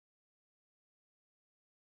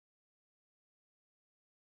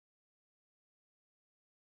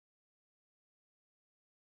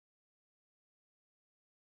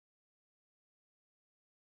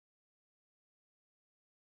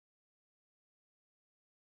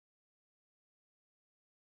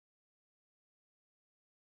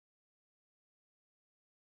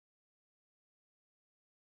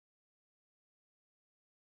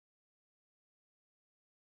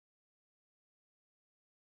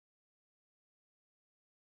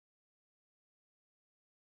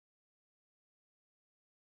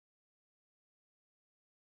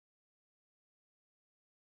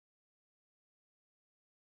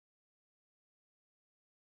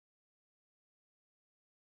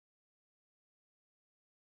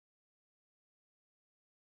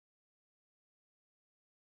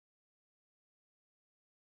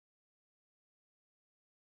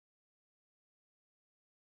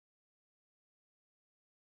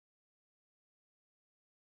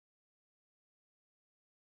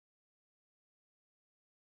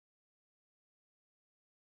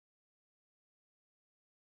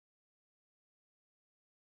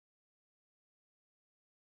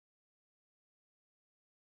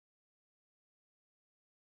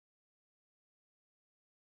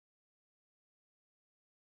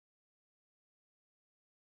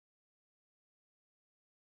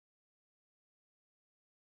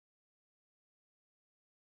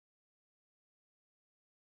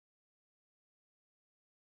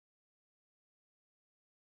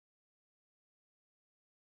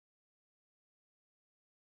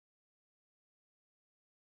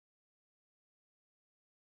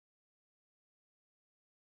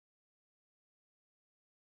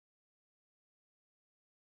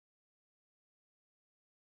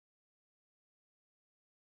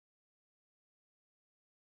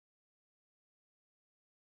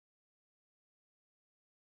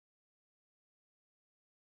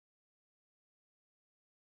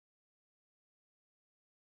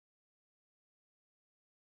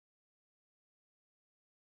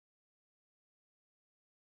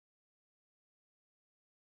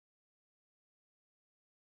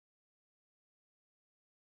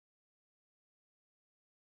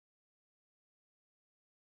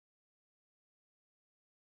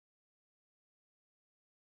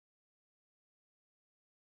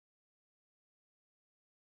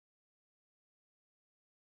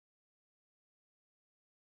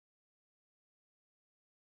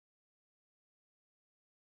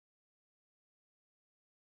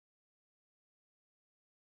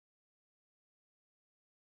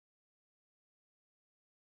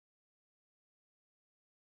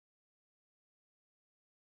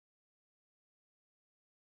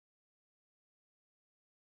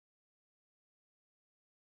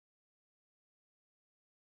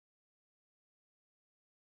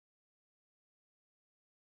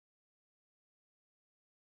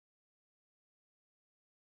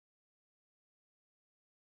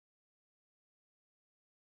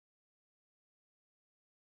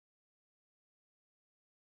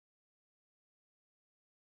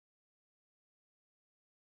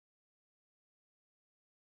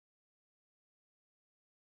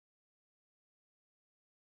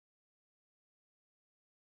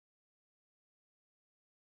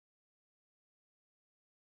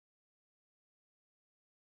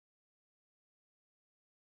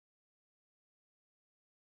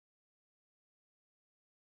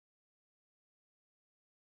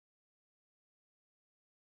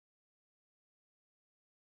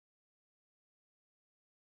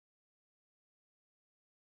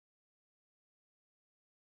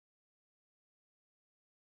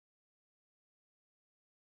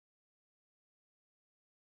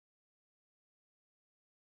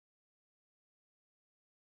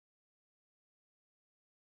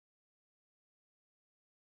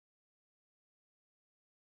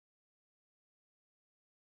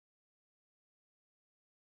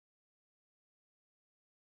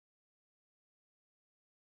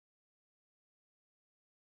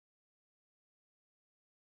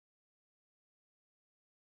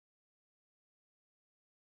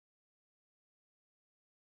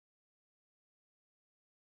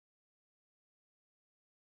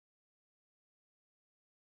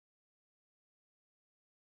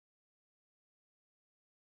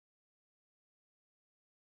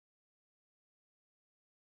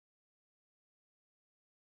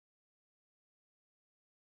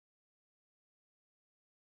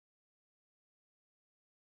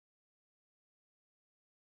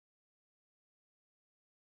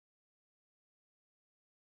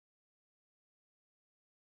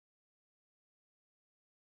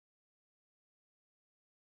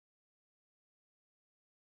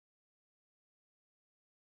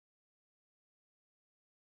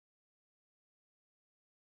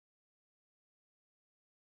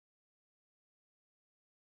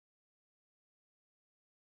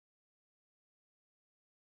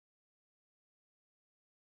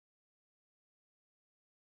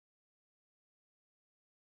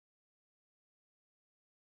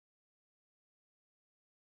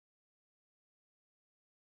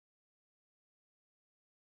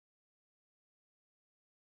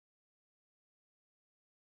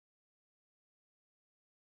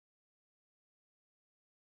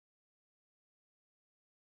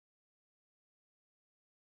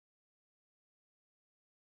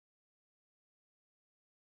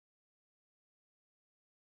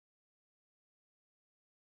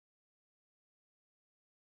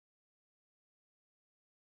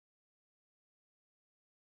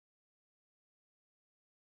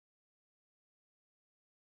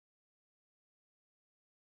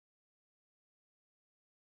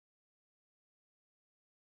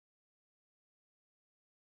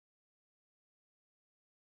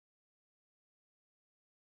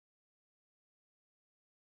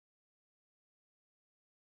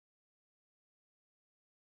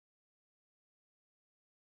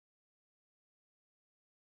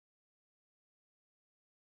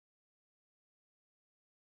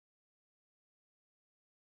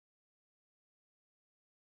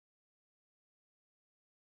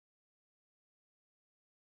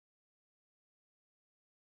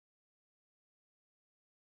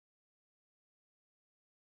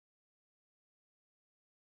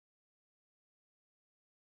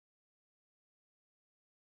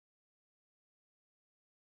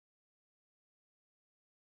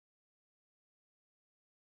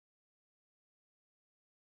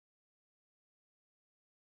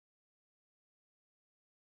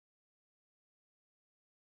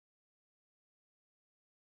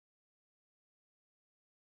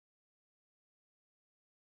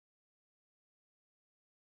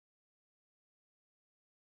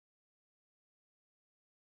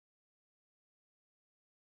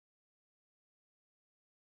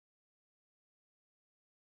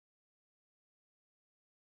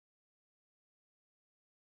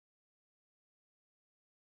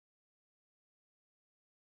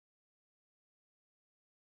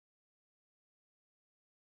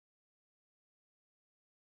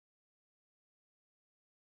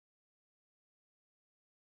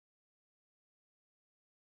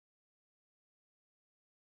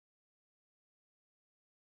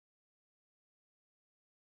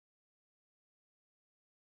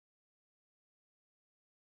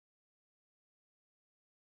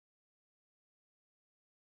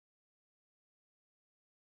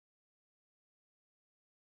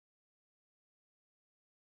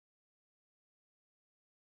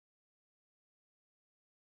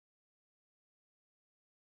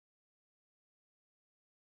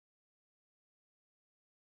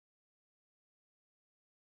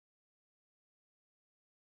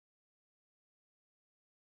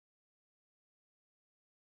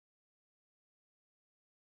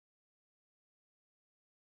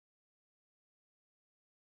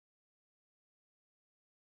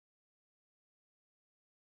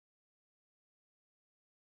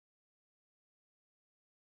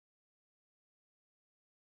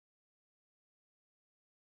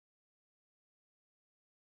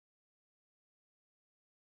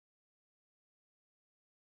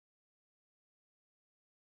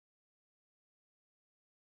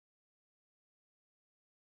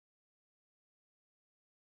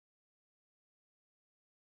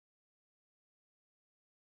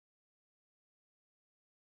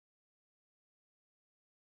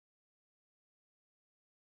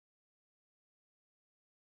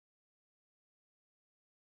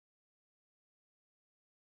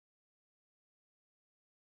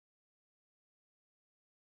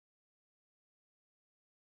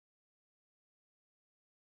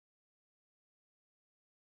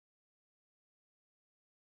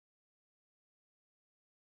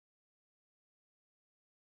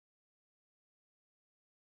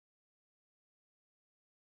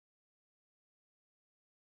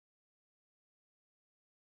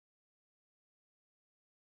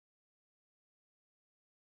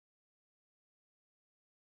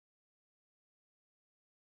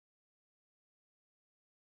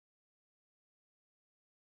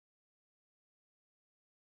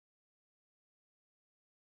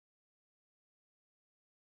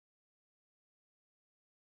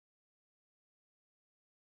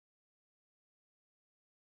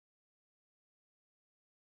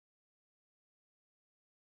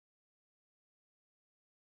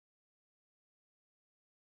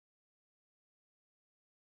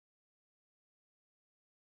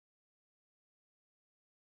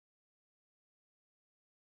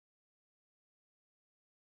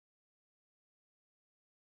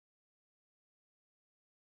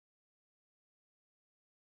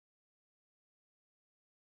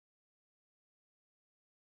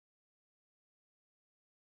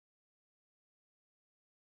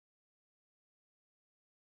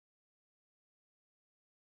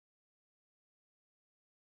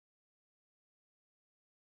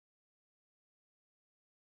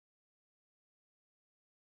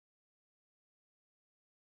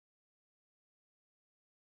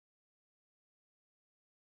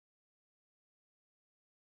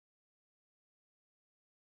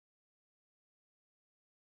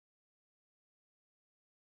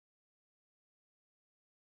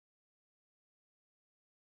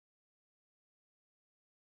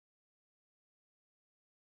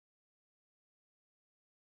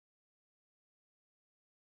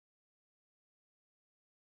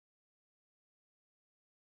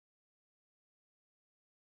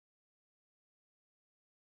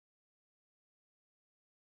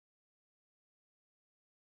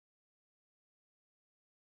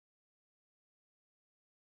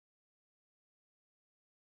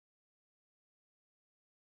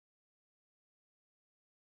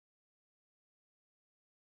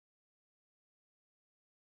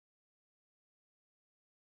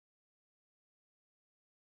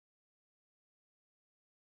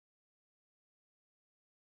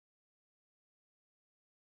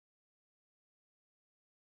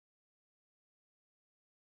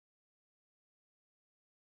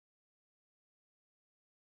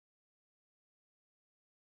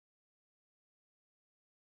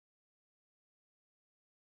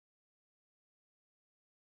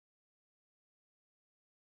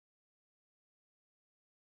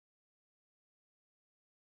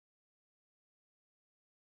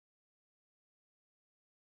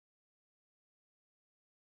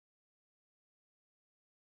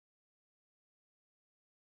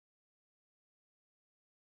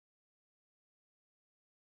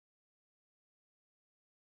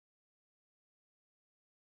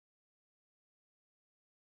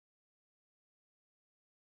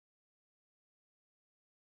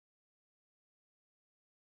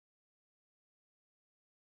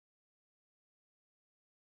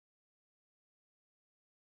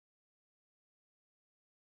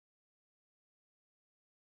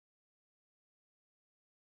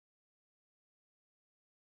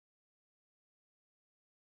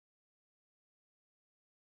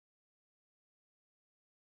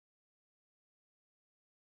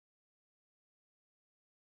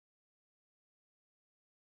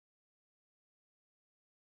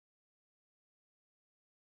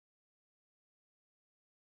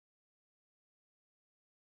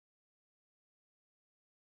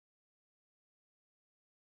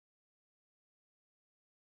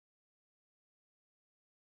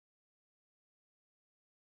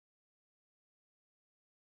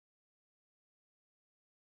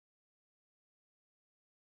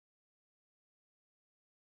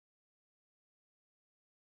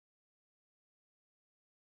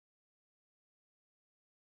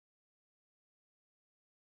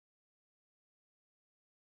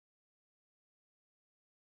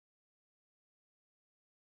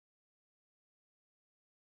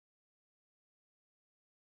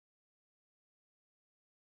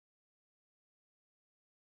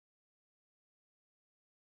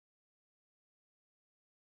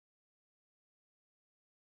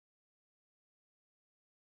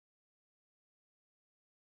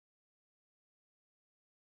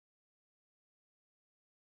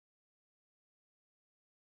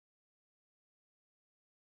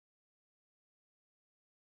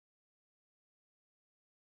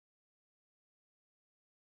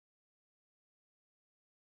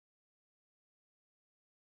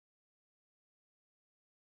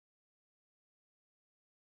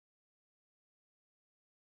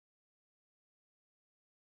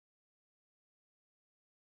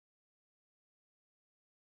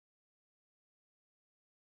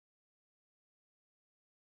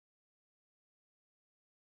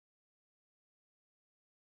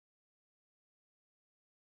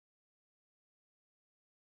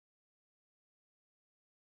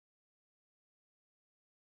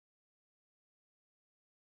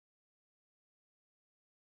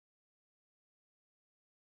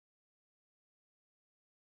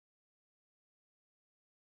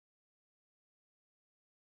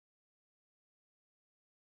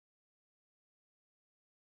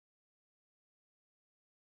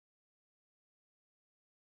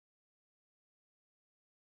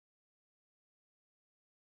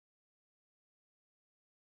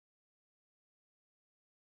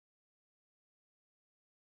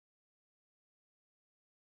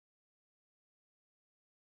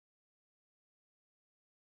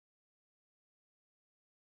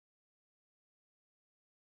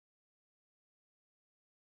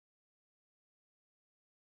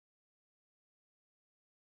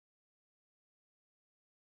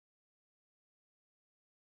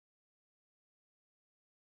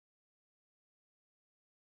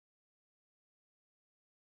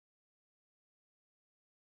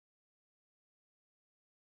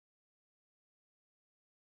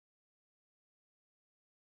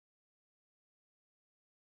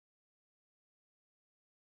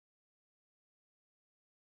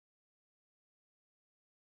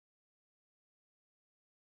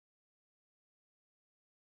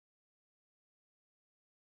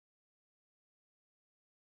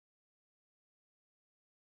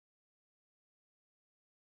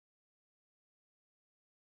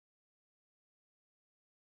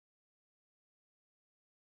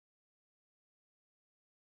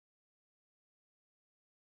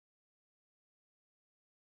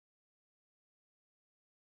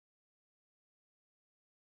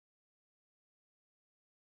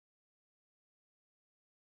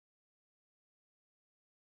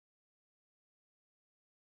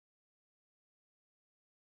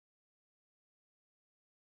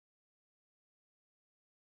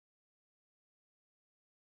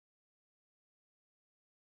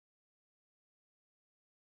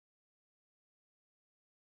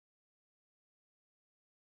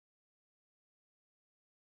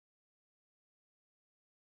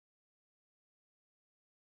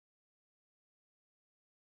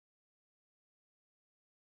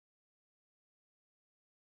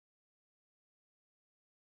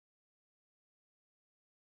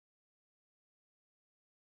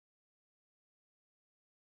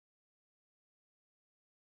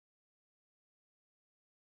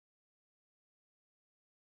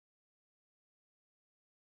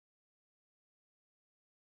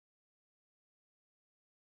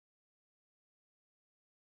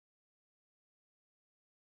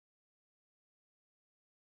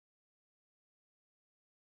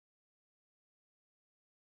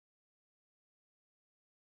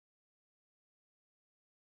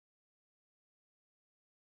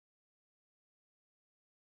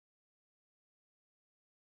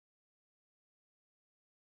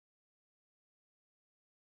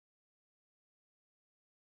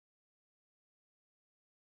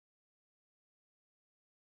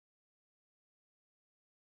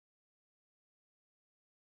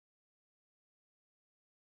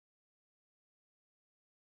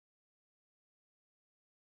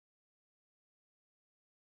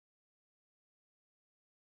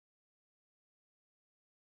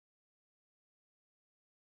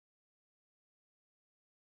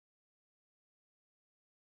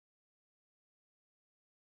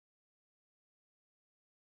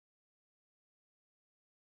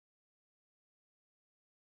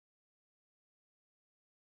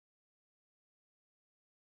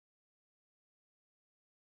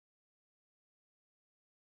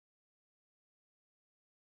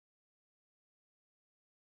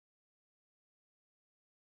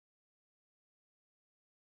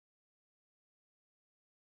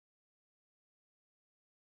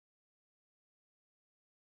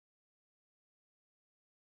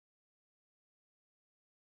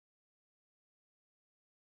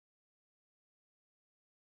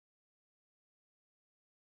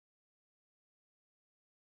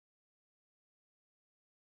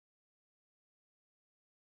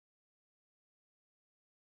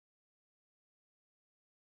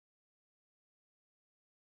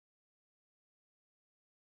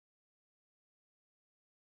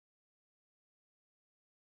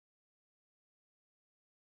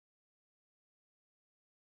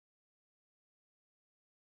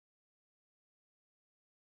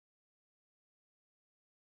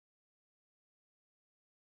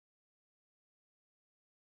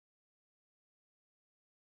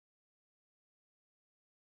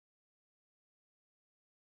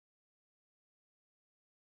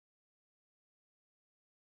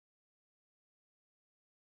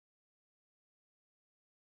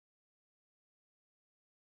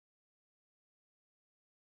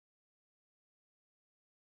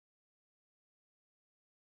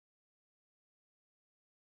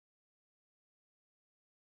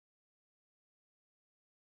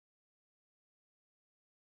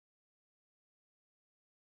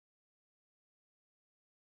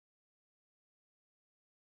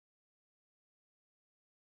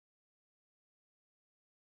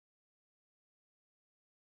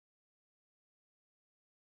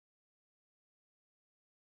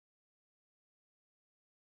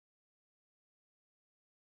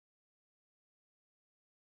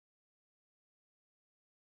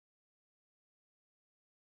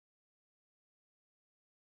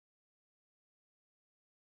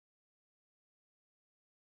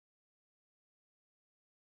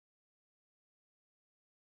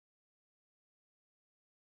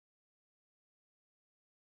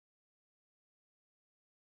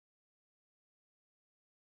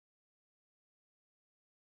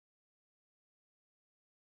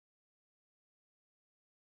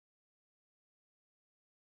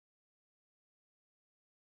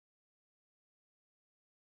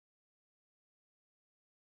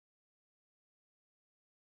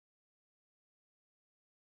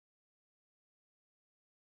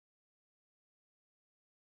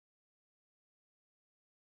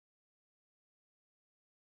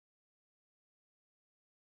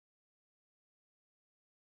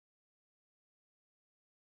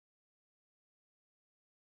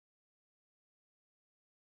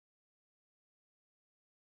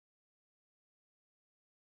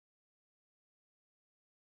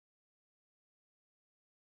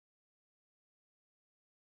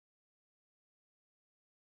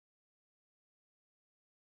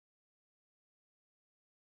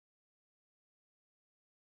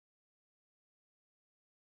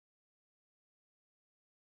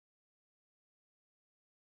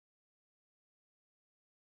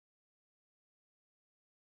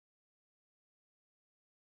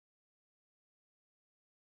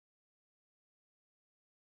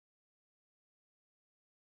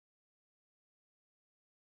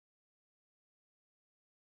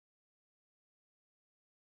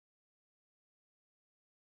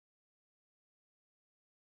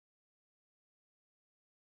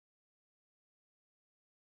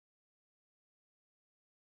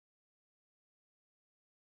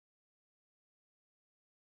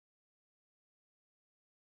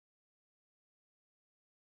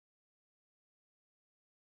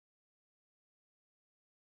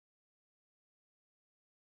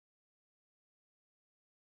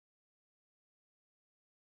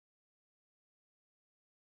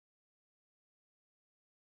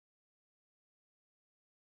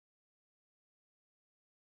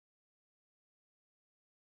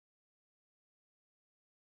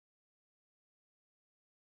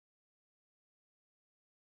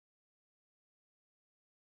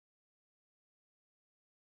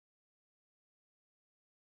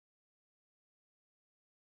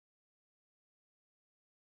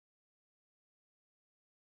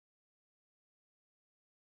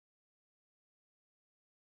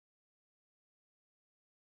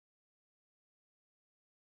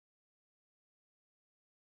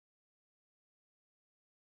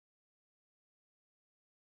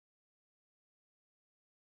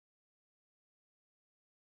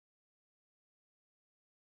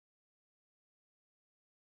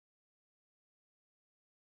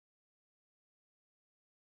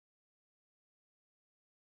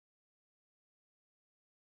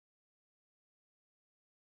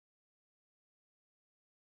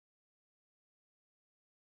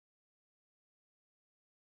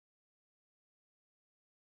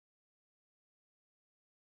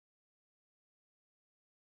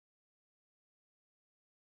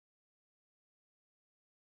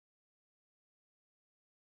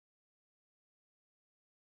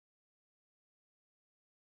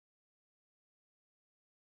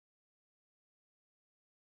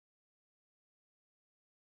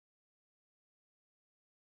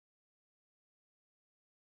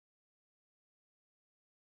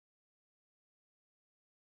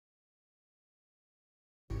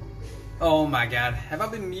Oh my god, have I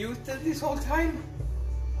been muted this whole time?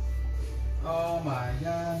 Oh my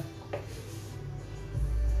god.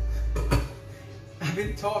 I've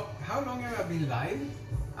been how long have I been live?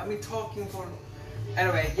 I've been talking for...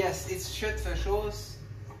 Anyway, yes, it's köttfärssås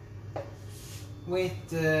with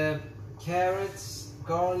carrots,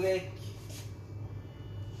 garlic,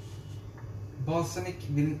 balsamic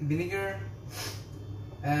vinegar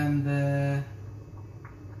and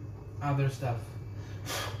other stuff.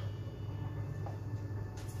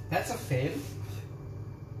 That's a fail.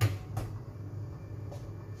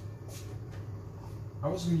 I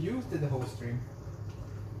was muted the whole stream.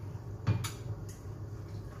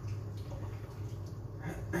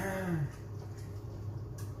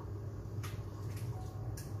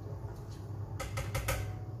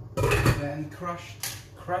 And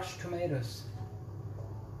crushed tomatoes.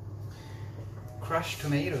 Crushed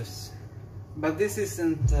tomatoes. But this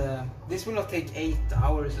isn't, this will not take 8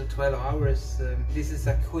 hours or 12 hours. This is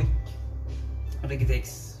a quick, I think it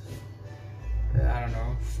takes, I don't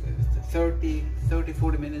know, 30,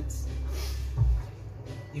 40 minutes.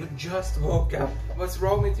 You just woke up. What's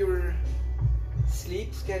wrong with your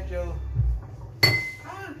sleep schedule?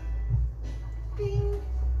 Ah, ding.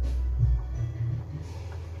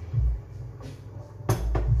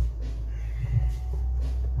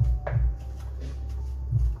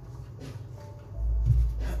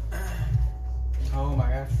 Oh my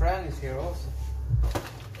god, Fran is here also.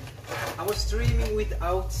 I was streaming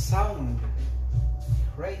without sound.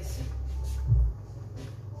 Crazy.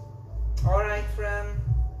 Alright, Fran.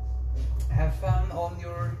 Have fun on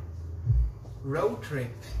your road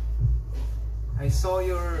trip. I saw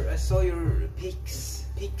your pics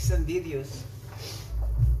and videos.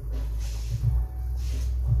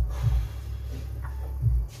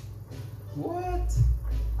 What?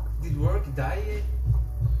 Did work die?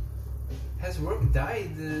 Has work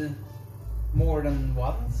died more than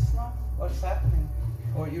once now? What's happening?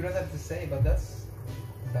 Or you don't have to say, but that's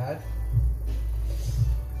bad.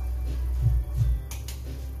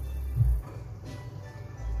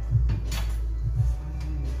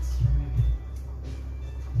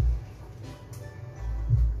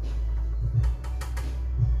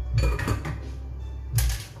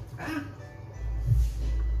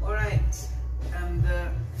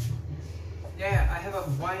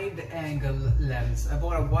 Wide angle lens. I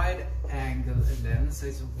bought a wide angle lens, so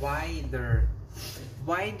it's wider.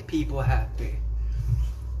 Wide people happy.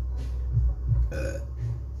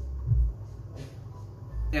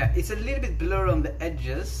 Yeah, it's a little bit blurry on the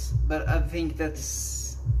edges, but I think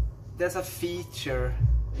that's a feature.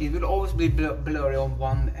 It will always be blurry on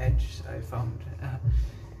one edge, I found.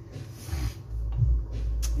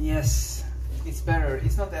 Yes, it's better.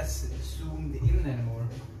 It's not as zoomed in anymore.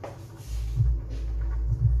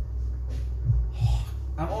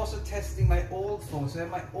 I'm also testing my old phone, so I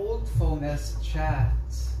have my old phone as a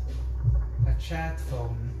chat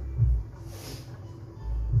phone.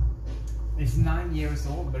 It's 9 years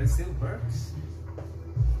old, but it still works.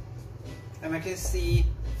 And I can see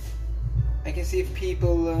if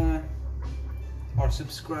people are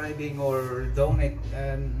subscribing or donate,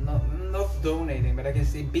 not donating, but I can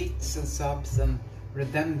see bits and subs and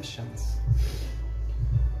redemptions.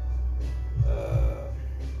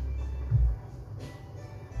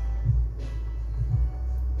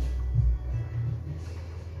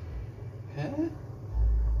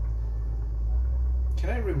 Can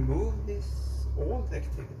I remove this old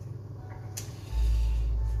activity?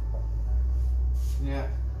 Yeah.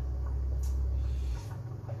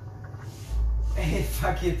 Hey,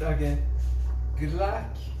 fuck it, okay. Good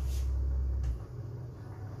luck.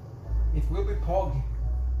 It will be Pog.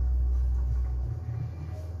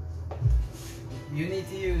 You need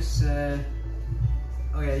to use, oh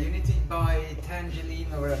yeah, you need to buy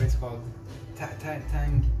Tangerine or whatever it's called.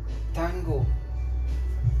 Tango.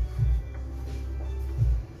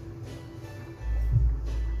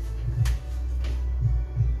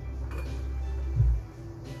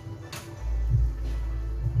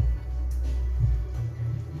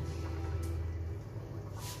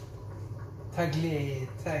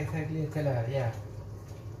 Tagliatelle, yeah.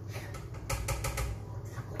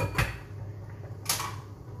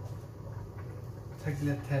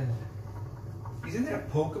 Tagliatelle. Isn't there a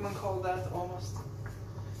Pokémon called that almost?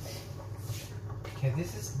 Okay,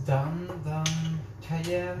 this is done.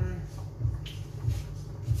 Cayenne.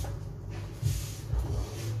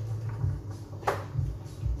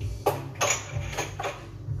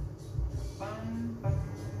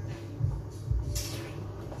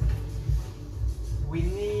 We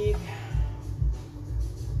need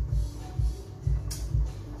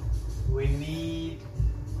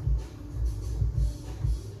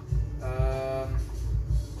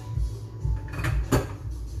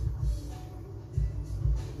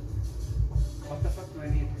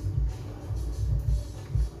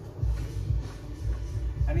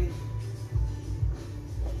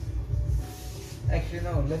Actually,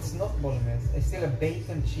 no, let's not bolognese. I still have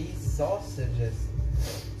bacon cheese sausages.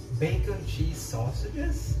 Bacon cheese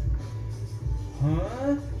sausages?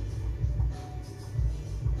 Huh?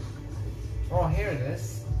 Oh, here it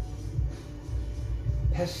is.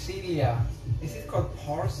 Persilia. Is it called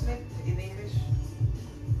parsnip in English?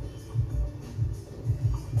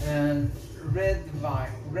 And red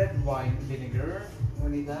wine vinegar. We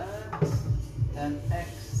need that. And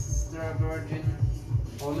extra virgin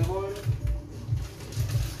olive oil.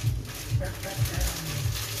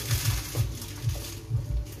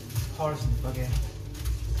 Parsnip, okay.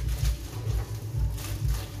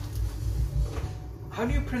 How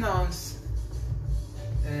do you pronounce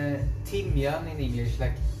timian in English?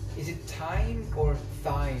 Like, is it thyme or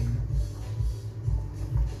thyme?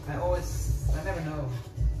 I never know.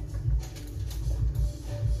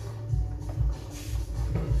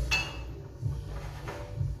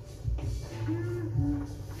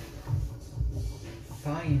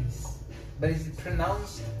 Thymes. But is it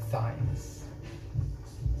pronounced thymes?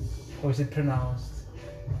 Or is it pronounced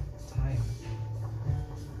thyme?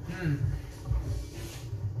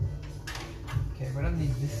 Okay, we don't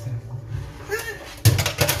need this anymore.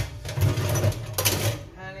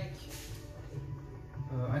 Panic.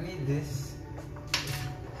 I need this.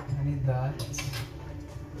 I need that.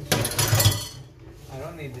 I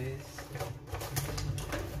don't need this.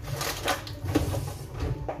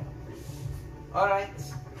 Alright.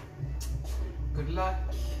 Good luck.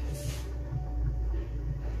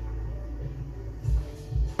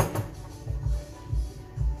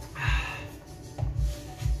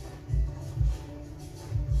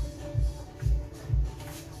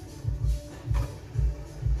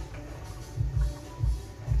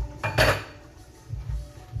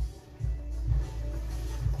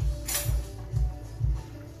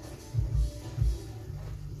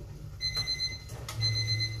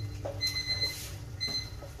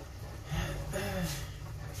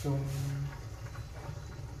 So,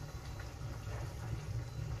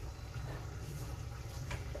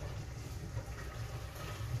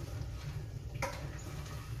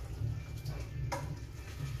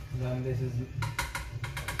 then this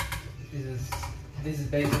is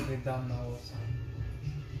basically done now also.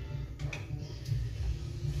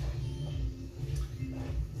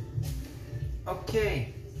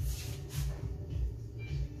 Okay.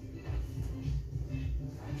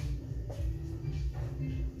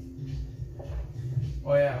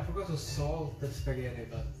 Oh yeah, I forgot to salt the spaghetti,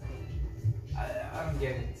 but I don't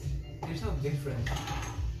get it. There's no difference.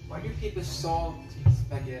 Why do people salt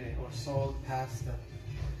spaghetti or salt pasta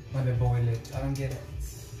when they boil it? I don't get it.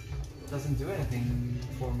 It doesn't do anything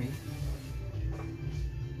for me.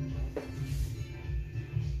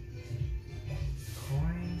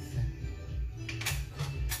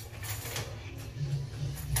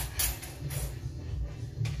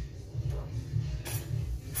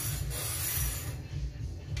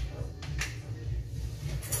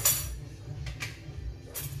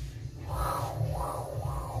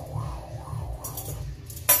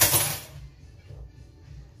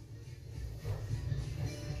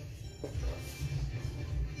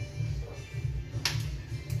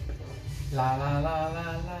 La la la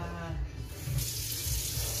la la.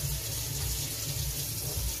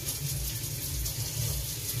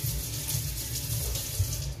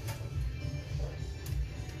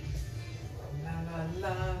 La la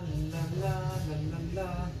la la la la la.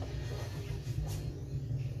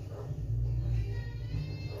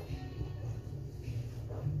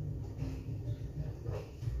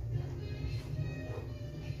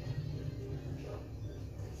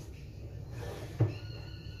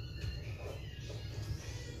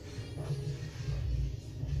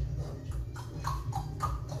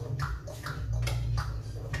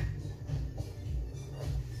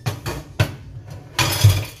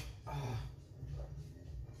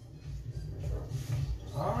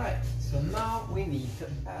 We need to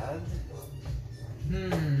add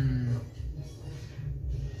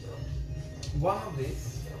one of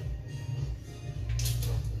these.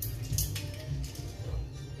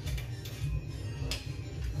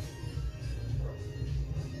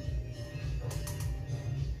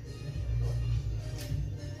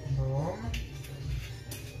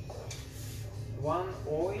 One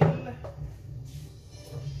oil.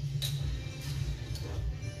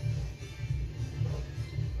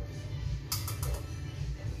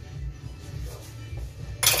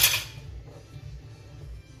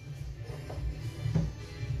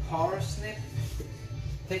 Parsnip.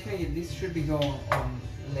 Technically this should be going on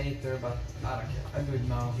later, but I don't care. I'll do it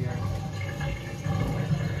now here.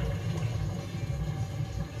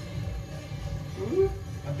 Ooh,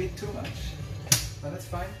 a bit too much, but that's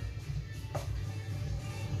fine.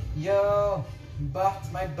 Yo, butt,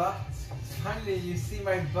 my butt. Finally, you see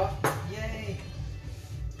my butt. Yay!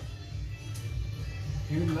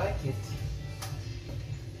 You like it?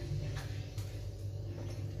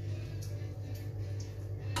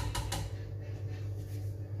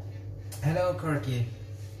 Hello, Kirky.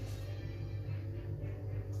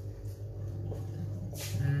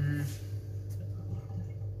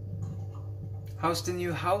 How's the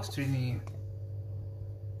new house treating you?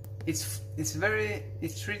 It's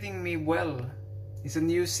treating me well. It's a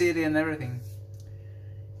new city and everything.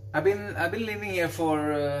 I've been living here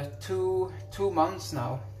for two months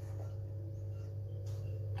now.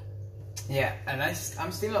 Yeah, and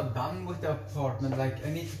I'm still not done with the apartment. Like,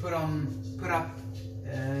 I need to put up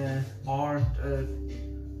art,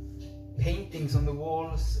 paintings on the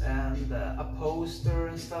walls, and a poster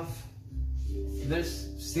and stuff. There's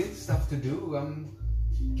still stuff to do. I'm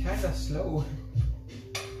kind of slow.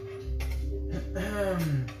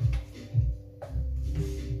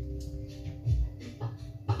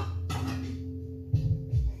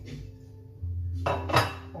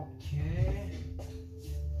 Okay.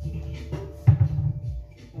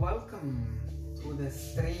 Welcome to the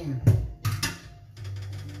stream.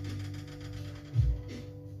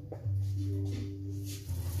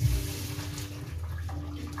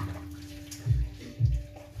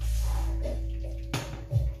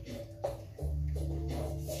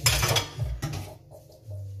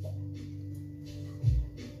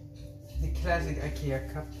 Classic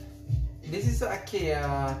IKEA cup. This is an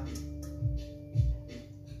IKEA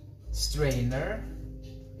strainer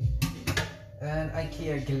and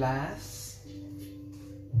IKEA glass.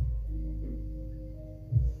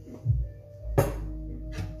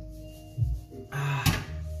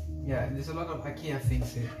 Yeah, there's a lot of IKEA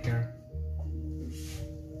things in here.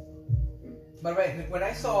 By the way, when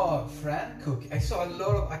I saw Fran cook, I saw a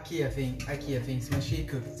lot of IKEA things when she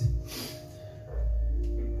cooked.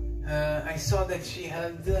 I saw that she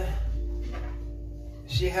had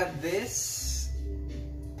this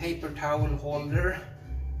paper towel holder,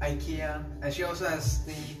 IKEA, and she also has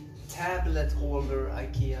the tablet holder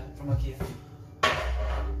from IKEA,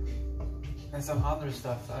 and some other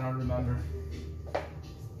stuff I don't remember.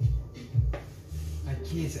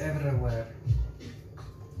 IKEA is everywhere.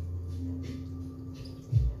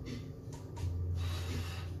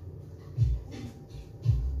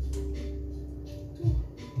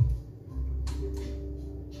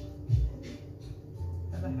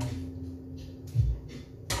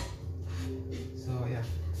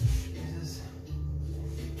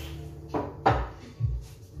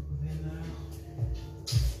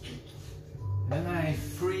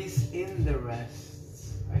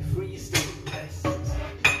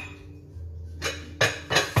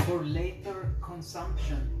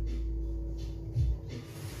 Consumption.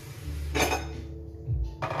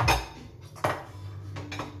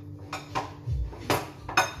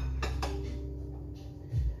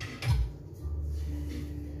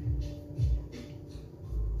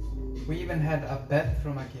 We even had a bed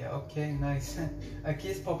from IKEA. Okay, nice. IKEA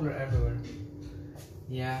is popular everywhere.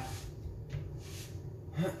 Yeah.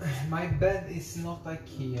 My bed is not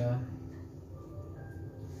IKEA.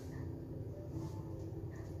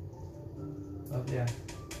 But yeah.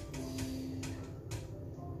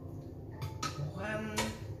 1,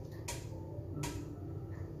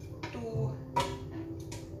 2,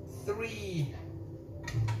 3,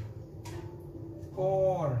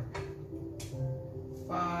 4,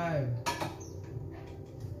 5,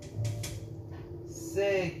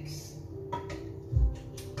 6,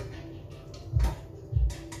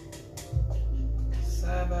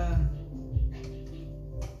 7,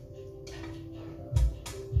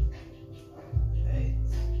 8,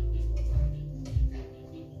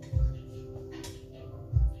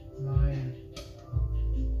 9.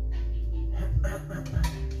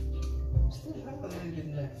 Still have a little bit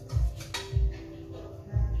left.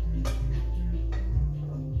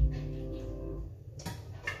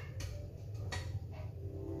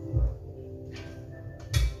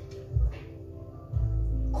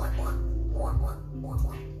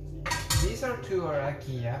 These are two are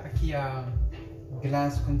IKEA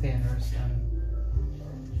glass containers, and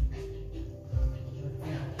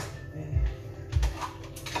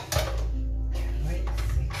crazy.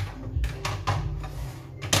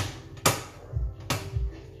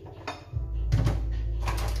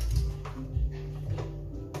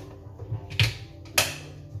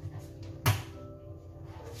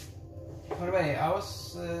 By the way, I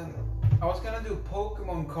was gonna do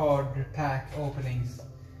Pokémon card pack openings.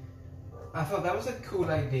 I thought that was a cool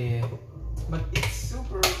idea, but it's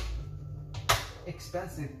super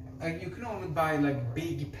expensive. You can only buy like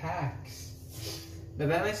big packs. But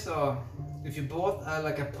then I saw, if you bought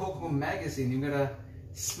like a Pokémon magazine, you got a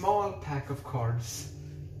small pack of cards.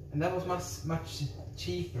 And that was much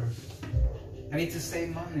cheaper. I need to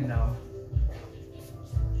save money now.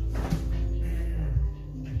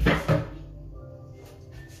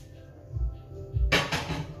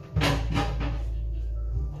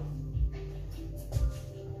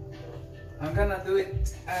 I'm gonna do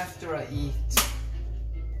it after I eat.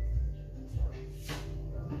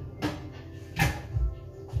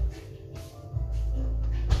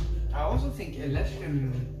 I also think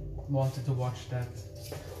Eleshim wanted to watch that.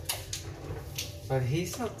 But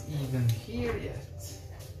he's not even here yet.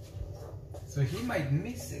 So he might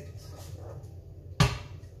miss it.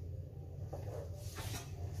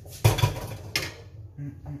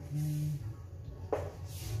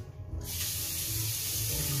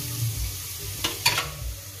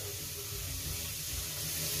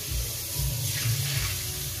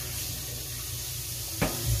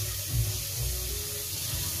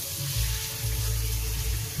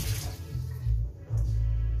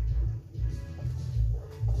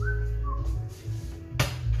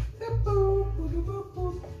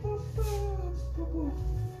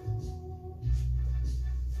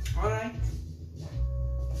 Alright.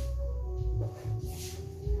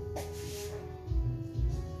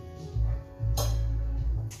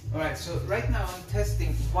 Alright, so right now I'm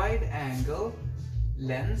testing wide angle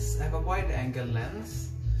lens. I have a wide angle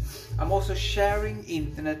lens. I'm also sharing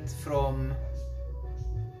internet from...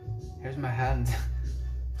 Here's my hand.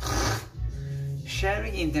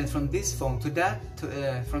 Sharing internet from this phone to that,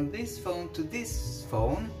 from this phone to this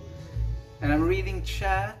phone. And I'm reading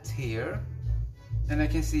chat here. And I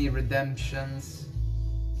can see redemptions.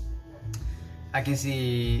 I can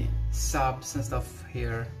see subs and stuff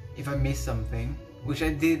here if I miss something. Which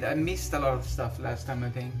I did. I missed a lot of stuff last time, I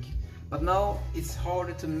think. But now it's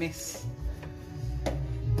harder to miss.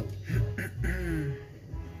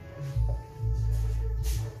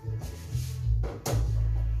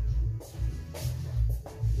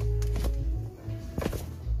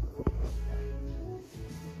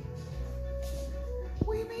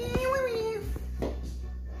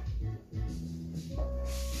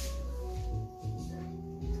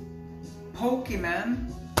 Pokémon,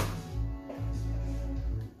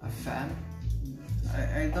 a fan.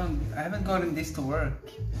 I haven't gotten this to work.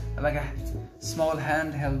 I like a small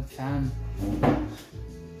handheld fan.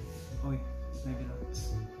 Oh, maybe not.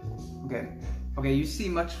 Okay, okay, you see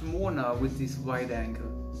much more now with this wide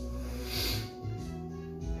angle.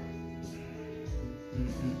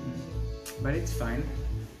 But it's fine.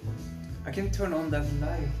 I can turn on that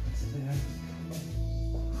light there.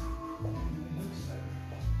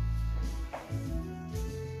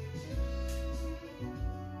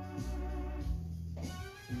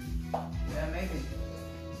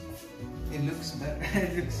 It looks better.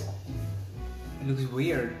 it looks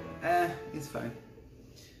weird. It's fine.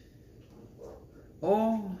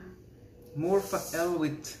 Oh, Morfah L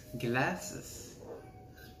with glasses.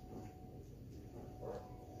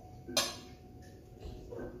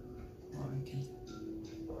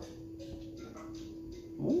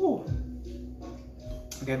 Oh.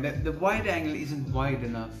 Okay, the wide angle isn't wide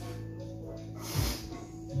enough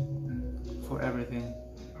for everything.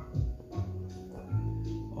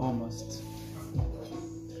 Almost.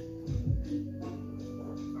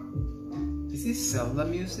 Is this Zelda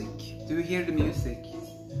music? Do you hear the music?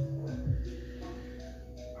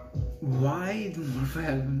 Wide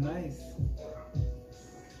Morfah, nice.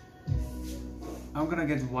 I'm gonna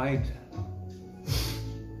get wide.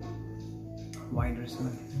 Wider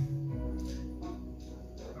soon.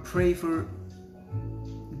 Pray for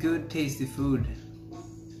good tasty food.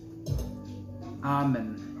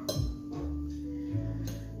 Amen.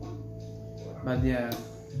 But yeah,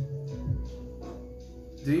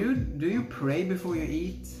 do you pray before you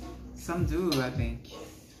eat? Some do, I think.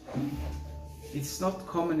 It's not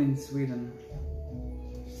common in Sweden.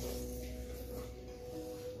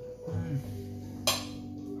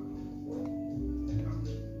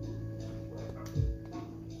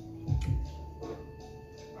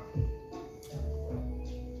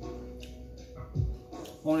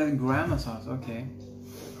 Only at grandma's house, okay.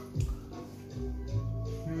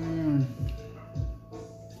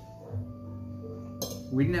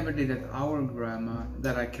 We never did at our grandma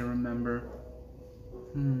that I can remember.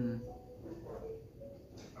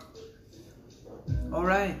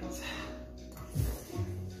 Alright.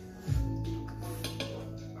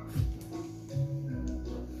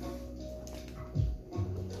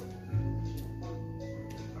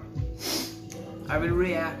 I will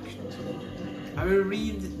react. I will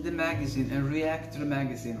read the magazine and react to the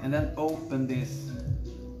magazine and then open this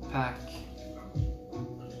pack.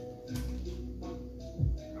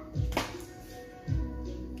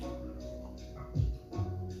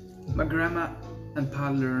 My grandma and pa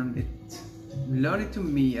learned it to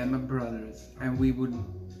me and my brothers, and we would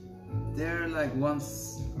there like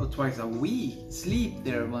once or twice a week, sleep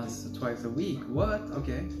there once or twice a week. What?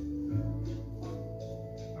 Okay.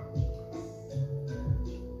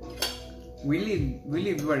 We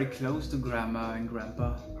lived very close to grandma and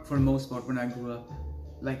grandpa for the most part when I grew up,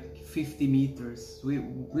 like 50 meters. We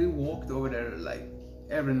walked over there like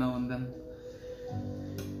every now and then.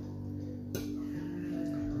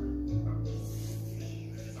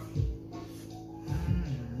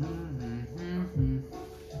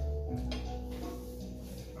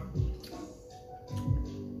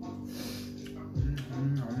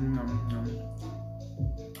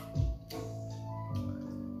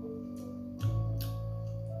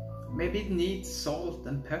 Maybe it needs salt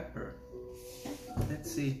and pepper.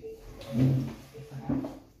 Let's see. I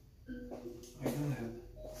don't have.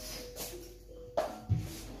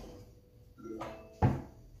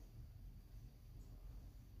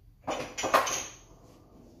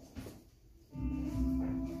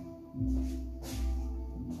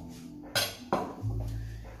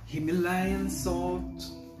 Himalayan salt.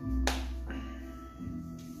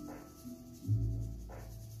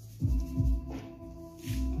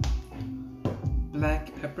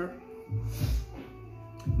 Black pepper.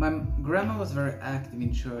 My grandma was very active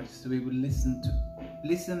in church, so we would listen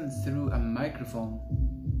through a microphone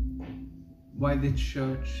while the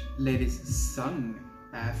church ladies sung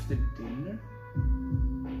after dinner.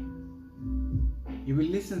 You will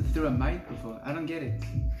listen through a microphone. I don't get it.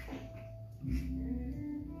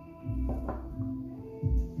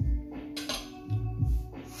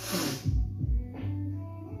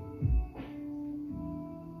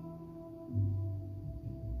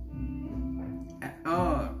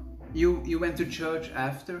 You went to church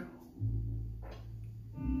after?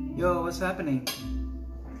 Yo, what's happening?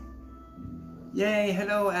 Yay,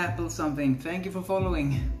 hello Apple something. Thank you for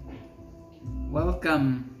following.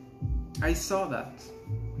 Welcome. I saw that.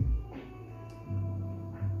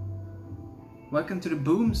 Welcome to the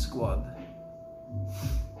Boom Squad.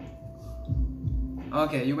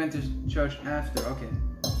 Okay, you went to church after. Okay.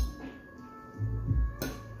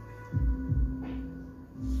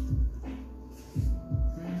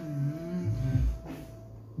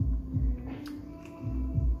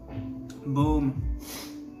 Boom.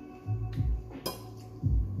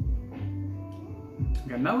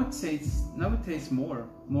 Yeah, now it tastes more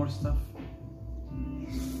stuff.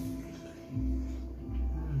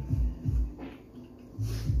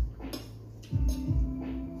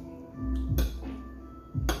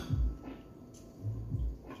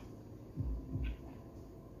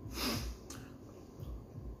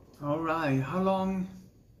 All right, how long?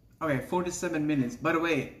 Okay, 47 minutes. By the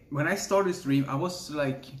way, when I started stream, I was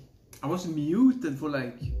muted for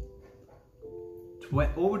like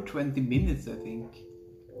over 20 minutes, I think.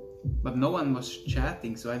 But no one was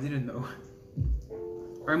chatting, so I didn't know.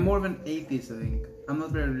 I'm more of an atheist, I think. I'm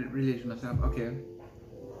not very religious myself. Okay.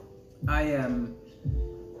 I am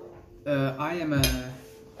a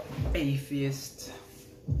atheist.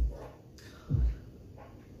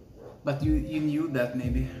 But you knew that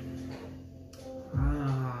maybe.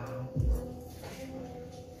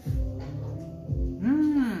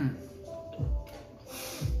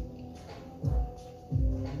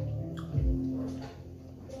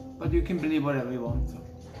 But you can believe whatever you want,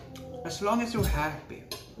 as long as you're happy.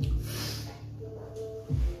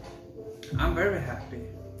 I'm very happy.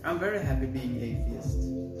 I'm very happy being atheist.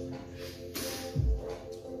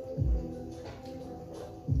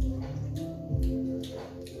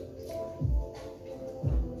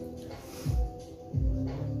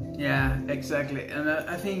 Yeah, exactly. And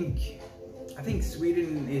I think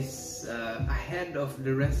Sweden is ahead of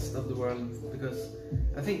the rest of the world, because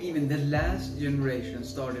I think even the last generation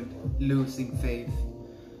started losing faith.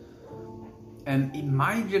 And in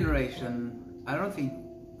my generation, I don't think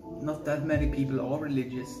not that many people are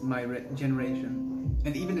religious, my generation.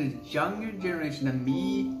 And even the younger generation than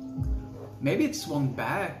me, maybe it swung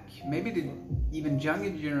back. Maybe the even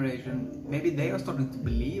younger generation, maybe they are starting to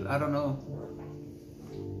believe. I don't know.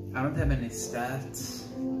 I don't have any stats.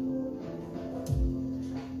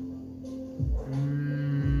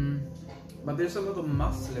 But there's a lot of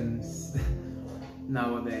Muslims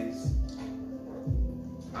nowadays.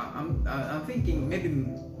 I'm thinking maybe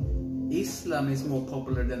Islam is more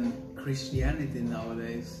popular than Christianity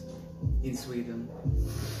nowadays in Sweden.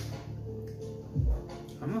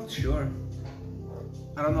 I'm not sure.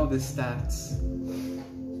 I don't know the stats.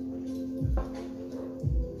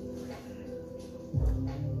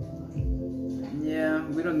 Yeah,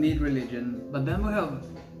 we don't need religion. But then we have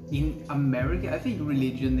in America, I think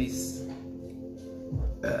religion is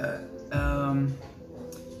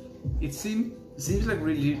It seems like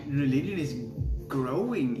religion is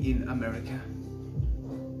growing in America.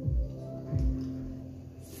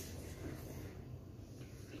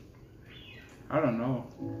 I don't know.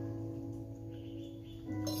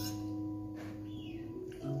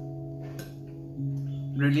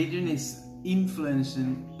 Religion is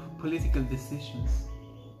influencing political decisions.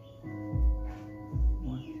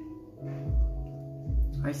 What?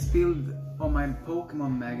 I spilled on my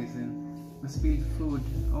Pokémon magazine. I spilled food.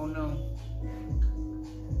 Oh no.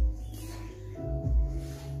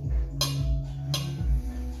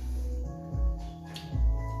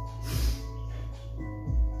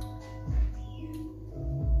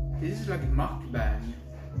 This is like a mukbang.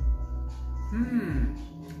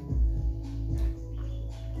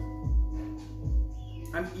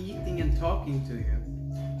 I'm eating and talking to you.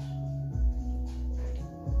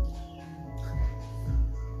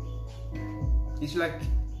 It's like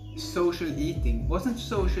social eating. Wasn't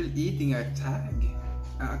social eating a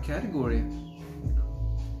category?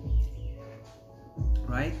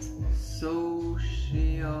 Right? Social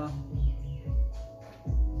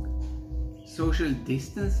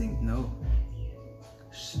distancing? No.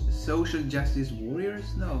 Social justice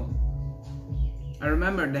warriors? No. I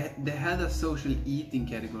remember they had a social eating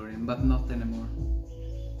category, but not anymore.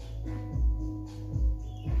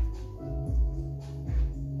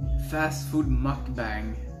 Fast food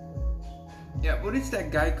mukbang. Yeah, what is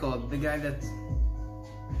that guy called? The guy that...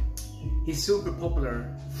 He's super popular.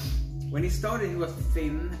 When he started he was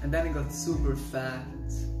thin, and then he got super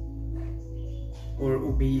fat. Or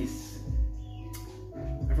obese.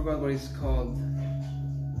 I forgot what it's called.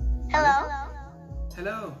 Hello.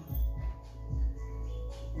 Hello.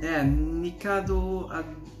 Yeah, Nikado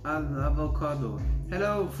Avocado.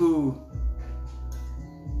 Hello, Foo.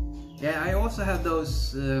 Yeah, I also have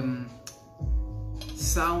those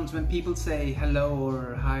sounds when people say hello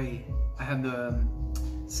or hi. I have the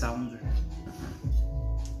sound.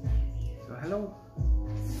 So hello.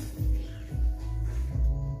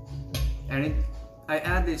 And I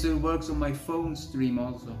add it so it works on my phone stream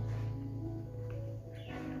also.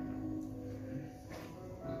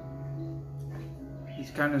 It's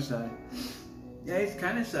kind of sad. Yeah, it's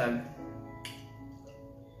kind of sad.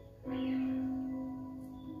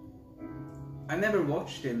 I never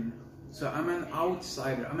watched him, so I'm an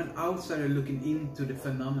outsider. I'm an outsider looking into the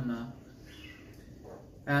phenomena.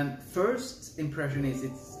 And first impression is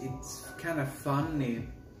it's kind of funny,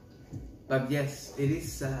 but yes, it is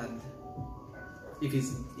sad. If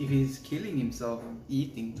he's killing himself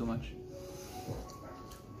eating too much.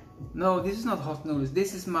 No, this is not hot noodles.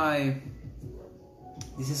 This is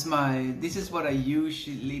what I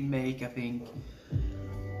usually make, I think.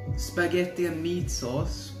 Spaghetti and meat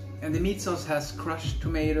sauce. And the meat sauce has crushed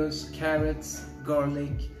tomatoes, carrots,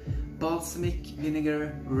 garlic, balsamic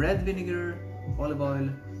vinegar, red vinegar, olive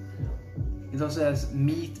oil. It also has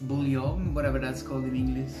meat bouillon, whatever that's called in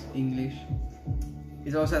English.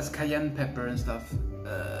 It also has cayenne pepper and stuff.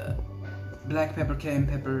 Black pepper, cayenne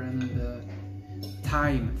pepper, and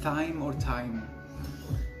thyme. Thyme or thyme?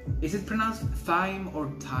 Is it pronounced thyme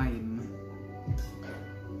or thyme?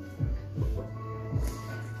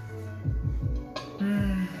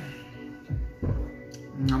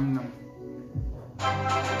 Nom nom.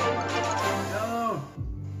 No!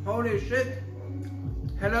 Holy shit!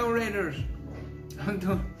 Hello, Raiders!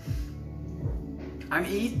 I'm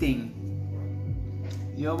eating.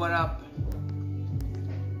 Yo, what up?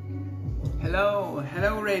 Hello,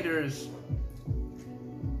 Raiders.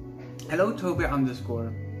 Hello, Toby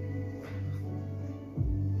 _.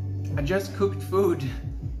 I just cooked food.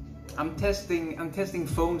 I'm testing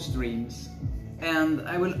phone streams, and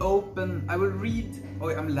I will read. Oh,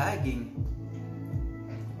 I'm lagging.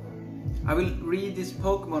 I will read this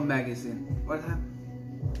Pokémon magazine. What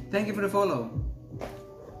happened? Thank you for the follow.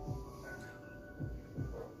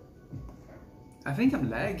 I think I'm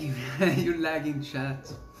lagging. You're lagging, chat.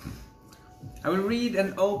 I will read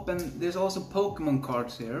and open. There's also Pokémon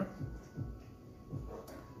cards here.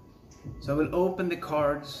 So I will open the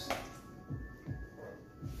cards.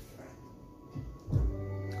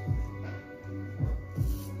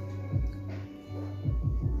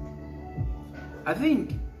 I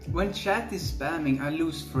think when chat is spamming, I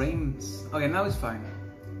lose frames. Okay, now it's fine.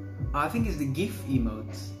 I think it's the GIF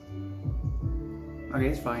emotes. Okay,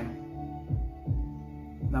 it's fine.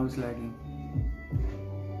 Now it's lagging.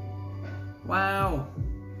 Wow.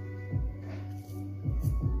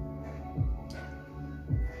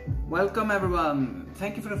 Welcome everyone.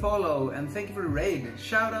 Thank you for the follow and thank you for the raid.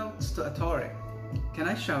 Shoutouts to Atari. Can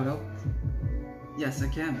I shout out? Yes, I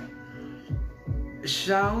can.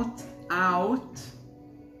 Shout out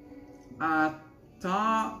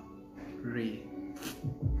Atari.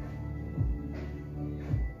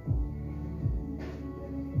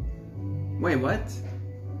 Wait, what?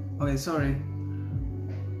 Okay, sorry.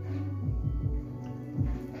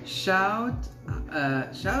 Shout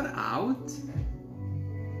out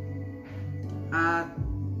at,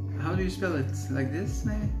 how do you spell it? Like this,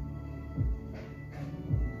 maybe?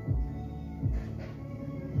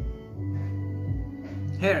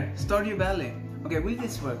 Here, Stardew Valley. Okay, will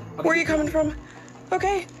this work? Okay, Where are you coming from?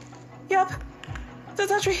 Okay. Yep. The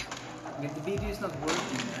touch tree. Okay, the video is not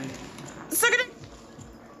working, right? Suck it in.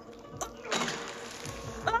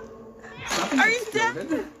 Something Are you exploded.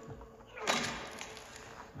 dead?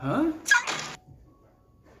 Huh?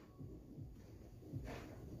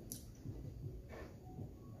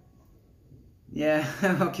 Yeah,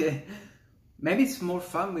 okay. Maybe it's more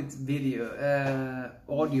fun with video,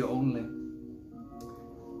 audio only.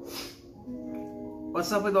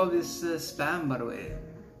 What's up with all this spam, by the way?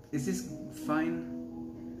 Is this fine?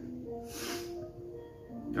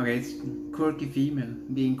 Okay, it's quirky female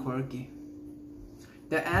being quirky.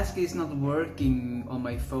 The ask is not working on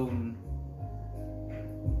my phone.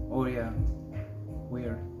 Oh yeah,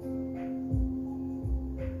 weird.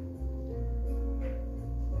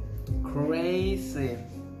 Crazy.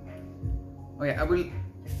 Okay, I will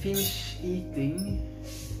finish eating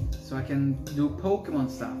so I can do Pokémon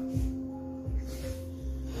stuff.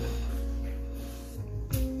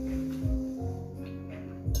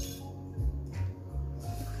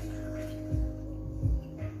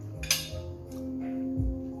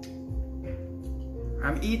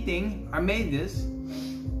 I'm eating. I made this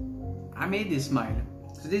smile.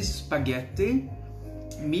 So this is spaghetti,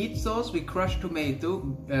 meat sauce with crushed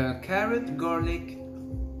tomato, carrot, garlic,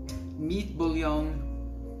 meat bouillon,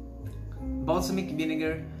 balsamic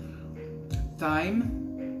vinegar, thyme,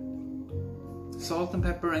 salt and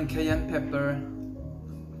pepper and cayenne pepper,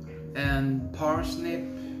 and parsnip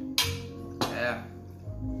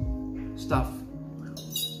stuff.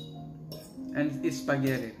 And it's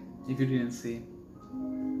spaghetti, if you didn't see.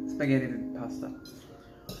 Spaghetti with pasta.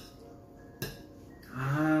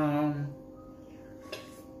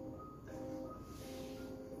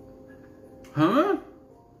 Huh?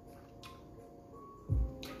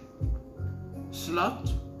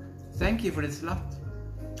 Slut? Thank you for the slut.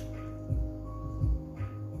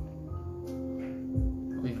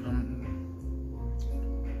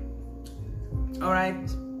 Alright.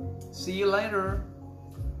 See you later.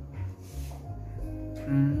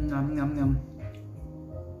 Yum yum yum.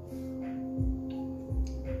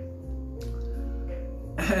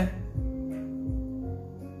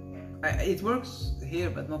 It works here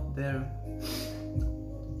but not there.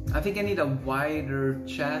 I think I need a wider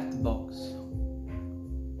chat box.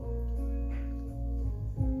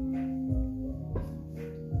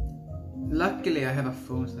 Luckily I have a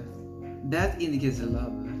phone that indicates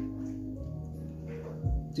love.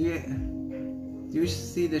 Do you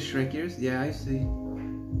see the Shrekers? Yeah, I see.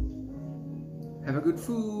 Have a good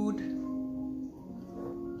food.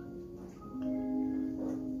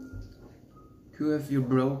 Who if you're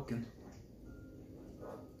broken?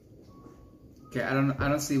 Okay, I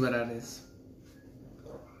don't see what that is.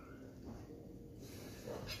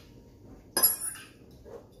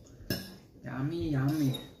 Yummy,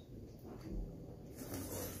 yummy.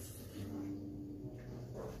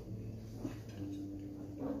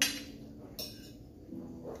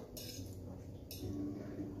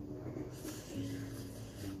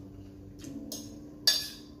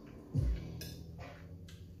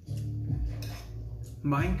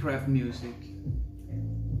 Minecraft music.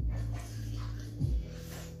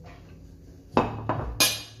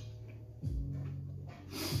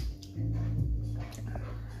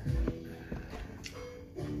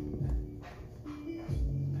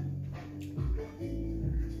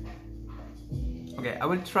 Okay, I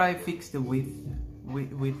will try fix the width.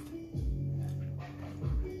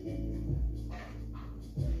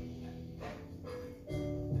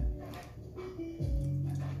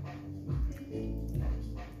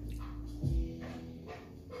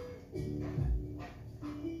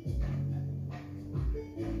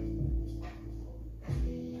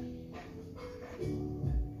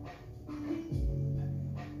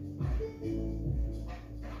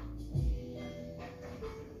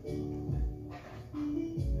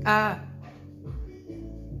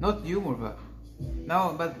 Not you, Morfah.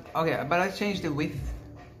 No, but okay, but I changed the width.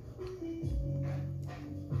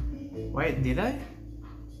 Wait, did I?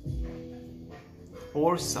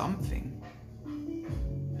 Or something.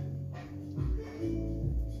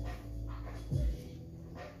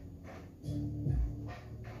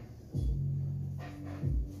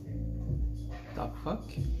 The fuck?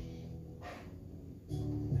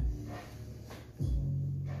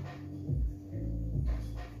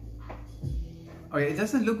 Okay, it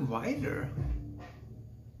doesn't look wider.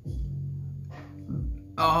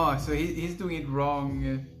 Oh, so he's doing it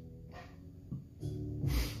wrong.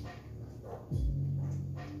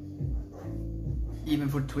 Even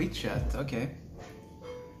for Twitch chat, okay.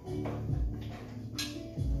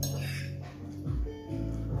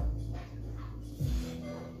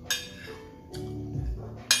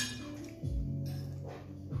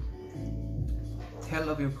 Tell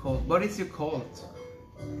of your cult. What is your cult?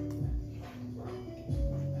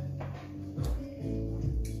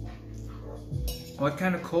 What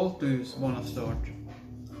kind of cult do you want to start?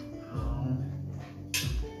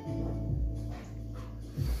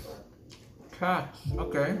 Cats,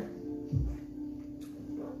 okay.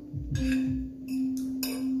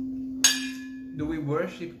 Do we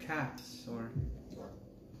worship cats or?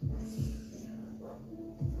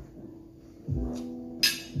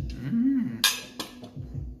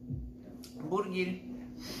 Burger.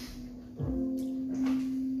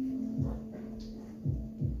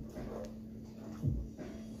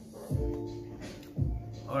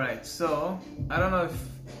 Alright, so I don't know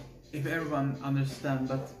if everyone understands,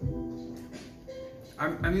 but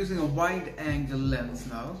I'm using a wide angle lens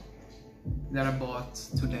now that I bought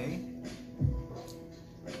today.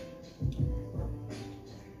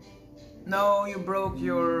 No, you broke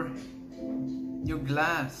your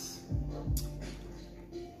glass.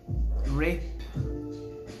 Rip.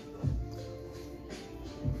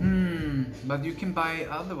 But you can buy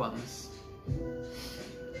other ones.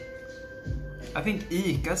 I think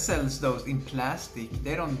ICA sells those in plastic.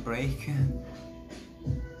 They don't break.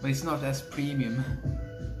 But it's not as premium.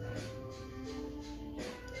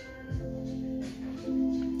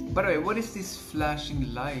 By the way, what is this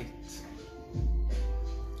flashing light?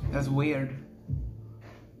 That's weird.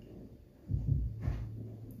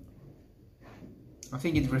 I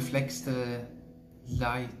think it reflects the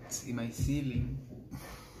light in my ceiling.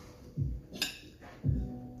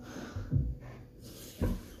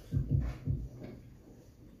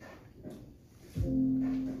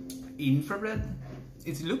 Infrared?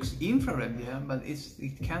 It looks infrared, yeah, but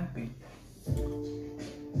it can't be.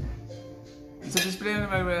 It's a display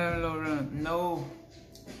of no.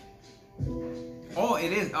 Oh,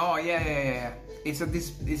 it is. Oh, yeah. It's a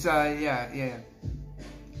yeah.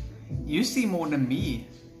 You see more than me.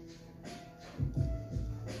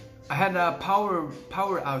 I had a power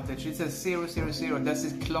outage. It says 000. That's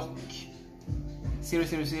the clock.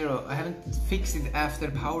 000. I haven't fixed it after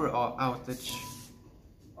power outage.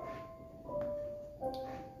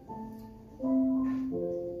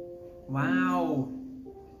 Wow.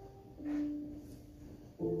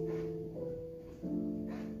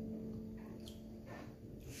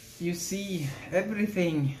 You see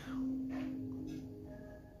everything.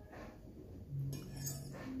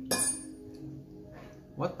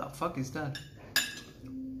 What the fuck is that?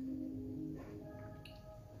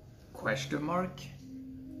 Question mark?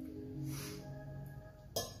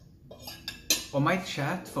 On my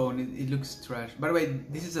chat phone it looks trash. By the way,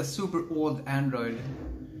 this is a super old Android.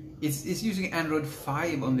 It's using Android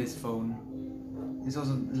 5 on this phone. It's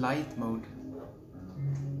also light mode.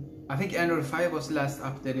 I think Android 5 was last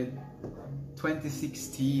updated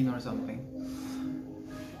 2016 or something.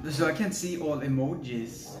 So I can't see all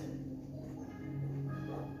emojis.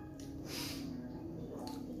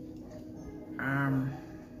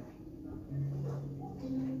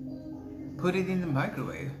 Put it in the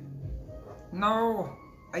microwave. No,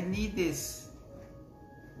 I need this.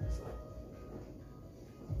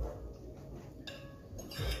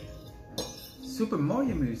 Super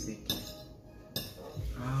Mario music.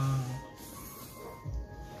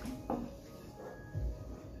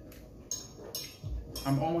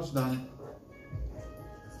 I'm almost done.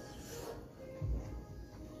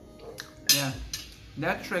 Yeah,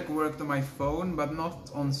 that track worked on my phone, but not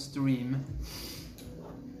on stream.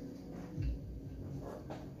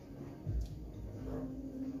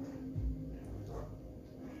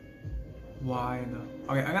 Why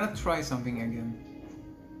though? Okay, I'm gonna try something again.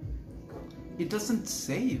 It doesn't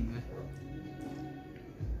save.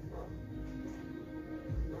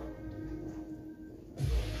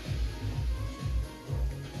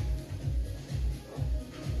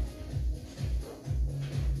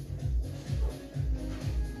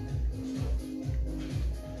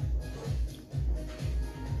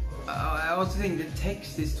 I also think the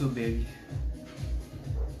text is too big.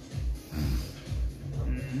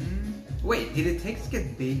 Wait, did the text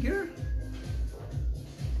get bigger?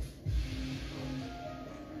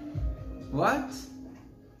 What?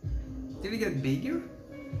 Did it get bigger?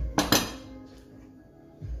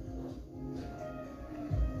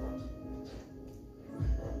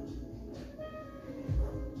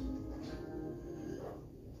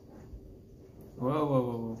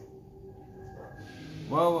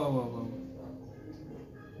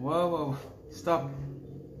 Stop.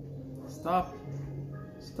 Stop.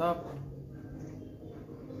 Stop.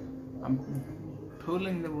 I'm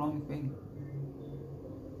pulling the wrong thing.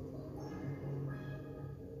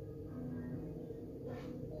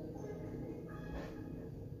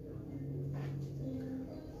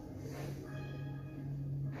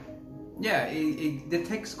 Yeah, the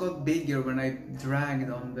text got bigger when I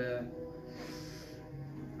dragged on the...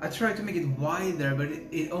 I tried to make it wider, but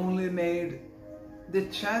it only made... The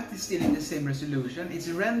chat is still in the same resolution. It's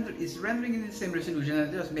rendering in the same resolution, and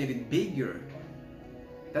I just made it bigger.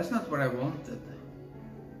 That's not what I wanted.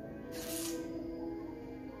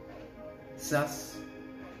 Sus.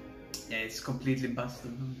 Yeah, it's completely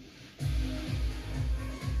busted.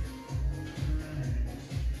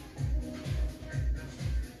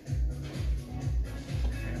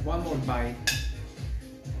 One more bite.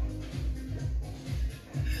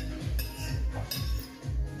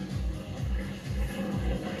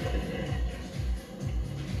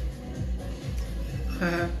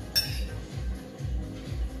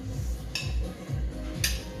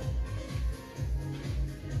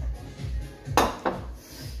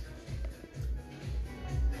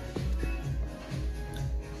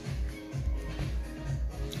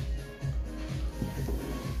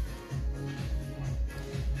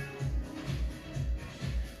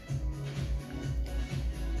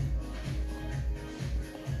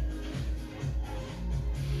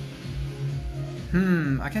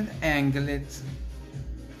 I can't angle it.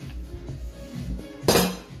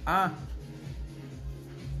 I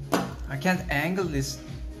can't angle this.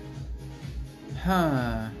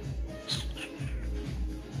 I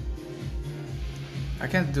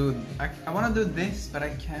can't do. I want to do this, but I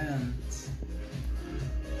can't.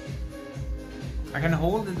 I can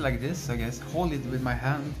hold it like this, I guess. Hold it with my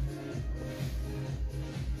hand.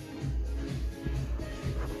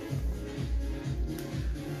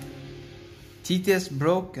 TTS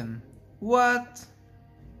broken. What?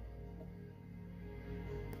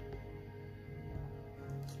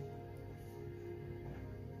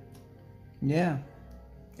 Yeah.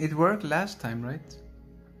 It worked last time, right?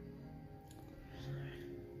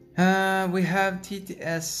 We have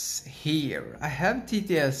TTS here. I have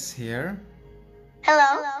TTS here.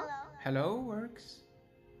 Hello? Hello works.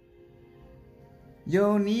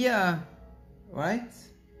 Yo, Nia. Right?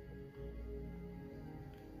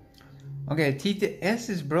 Okay, TTS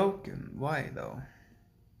is broken. Why though?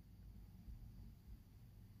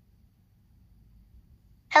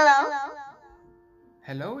 Hello?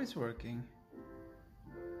 Hello is working.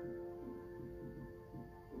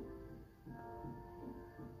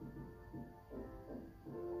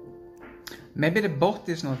 Maybe the bot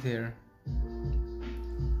is not here.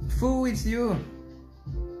 Foo, it's you.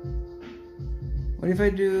 What if I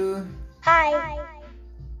do... Hi.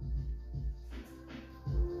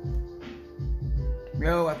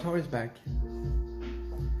 Yo, Ator is back.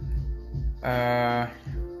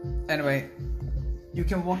 Anyway, you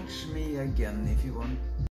can watch me again if you want.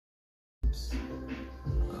 Oops.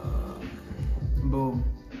 Boom.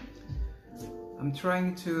 I'm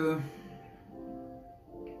trying to...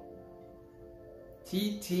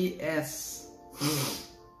 TTS.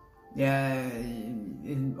 Yeah,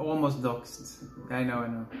 it almost doxed. I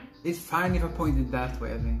know. It's fine if I point it that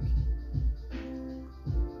way, I think.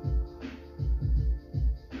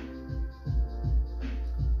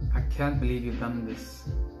 I can't believe you've done this.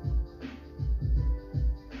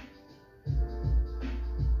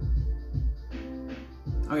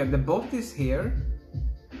 Okay, the bot is here.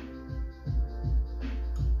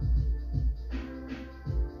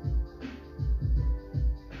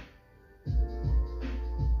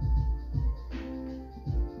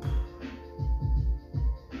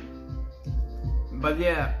 But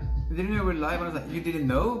yeah, didn't you live? I was like, you didn't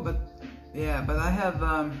know, but yeah, but I have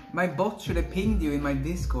my bot should have pinged you in my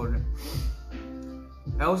Discord.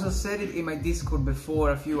 I also said it in my Discord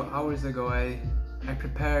before a few hours ago. I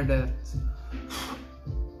prepared that.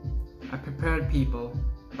 I prepared people,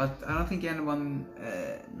 but I don't think anyone,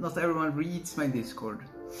 not everyone reads my Discord.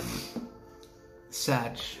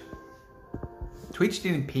 Sad. Twitch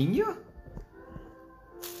didn't ping you?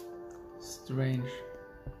 Strange.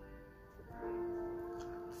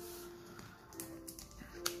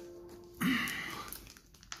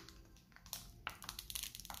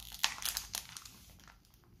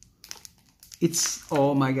 It's,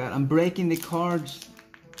 oh my god, I'm breaking the cards.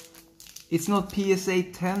 It's not PSA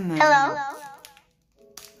 10 now.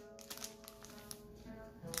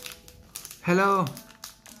 Hello? Hello.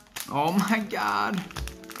 Oh my god.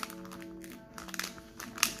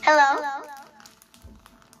 Hello?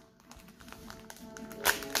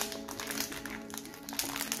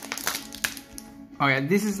 Oh yeah,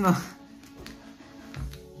 this is not...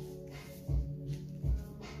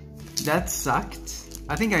 That sucked.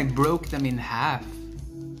 I think I broke them in half.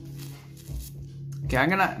 Okay, I'm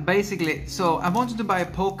gonna basically... So, I wanted to buy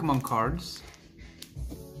Pokemon cards.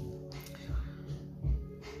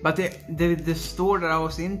 But the store that I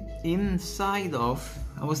was inside of...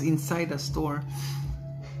 I was inside a store.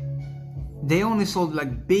 They only sold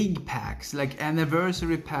like big packs, like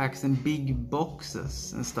anniversary packs and big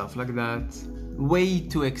boxes and stuff like that. Way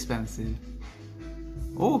too expensive.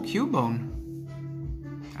 Oh, Cubone.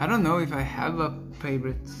 I don't know if I have a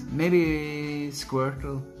favorite. Maybe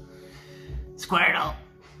Squirtle. Squirtle!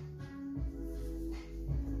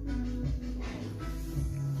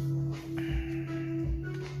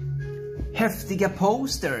 Häftiga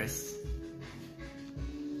posters!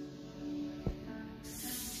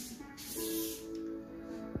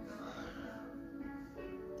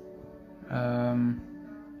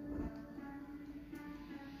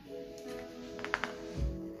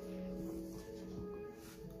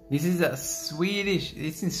 This is a Swedish,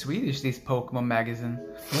 it's in Swedish, this Pokémon magazine.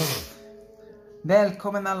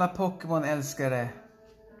 Välkommen alla Pokémon-älskare.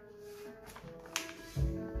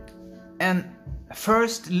 And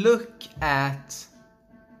first look at...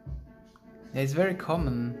 It's very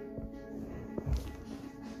common.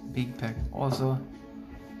 Big pack. Also,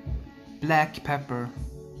 black pepper.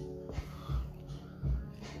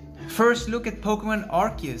 First look at Pokemon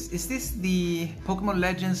Arceus. Is this the Pokemon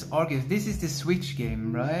Legends Arceus? This is the Switch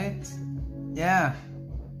game, right? Yeah,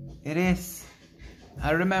 it is.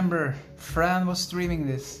 I remember Fran was streaming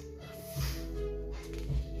this.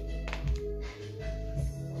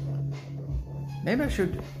 Maybe I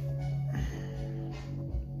should...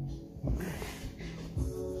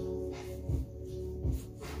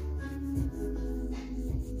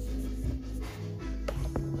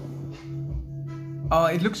 Oh,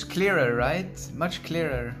 it looks clearer, right? Much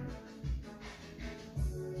clearer.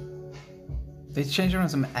 They changed around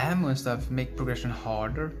some ammo and stuff, make progression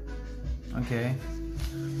harder. Okay.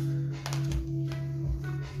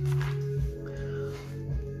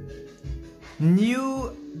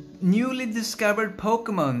 Newly discovered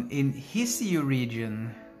Pokemon in Hiseu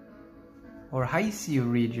region. Or Hiseu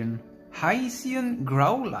region. Hisuian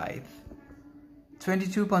Growlithe.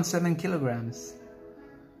 22.7 kilograms.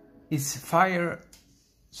 It's Fire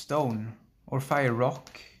Stone or Fire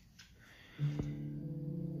Rock.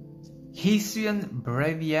 Hisuian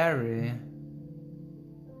Breviary.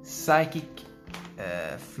 Psychic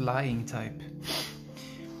flying type.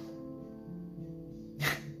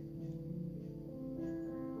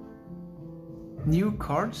 New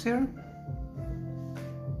cards here.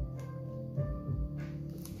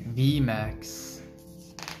 VMAX.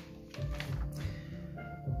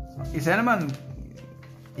 Is anyone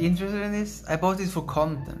interested in this? I bought this for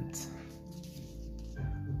content.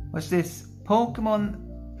 What's this? Pokemon,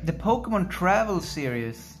 the Pokemon Travel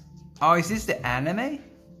series. Oh, is this the anime?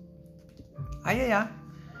 Ah, yeah.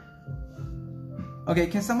 Okay,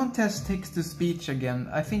 can someone test text to speech again?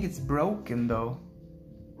 I think it's broken though.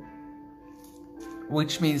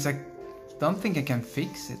 Which means I don't think I can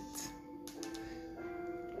fix it.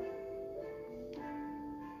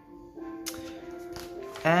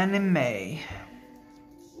 Anime.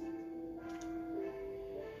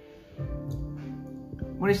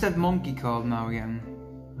 What is that monkey called now again?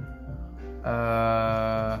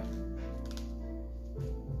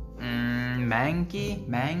 Mankey?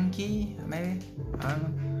 Maybe? I don't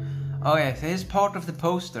know. Oh yeah, so here's part of the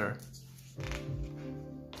poster.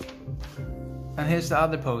 And here's the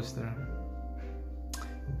other poster.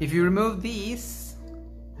 If you remove these,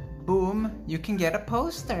 boom, you can get a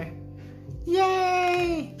poster.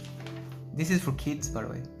 Yay! This is for kids, by the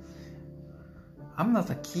way. I'm not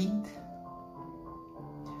a kid.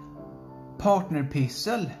 Partner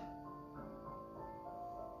Pyssel.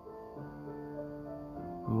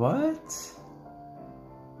 What?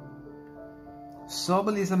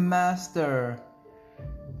 Sobble is a master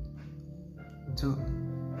to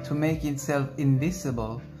make itself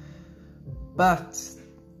invisible, but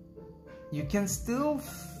you can still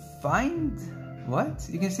find... What?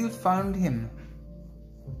 You can still find him.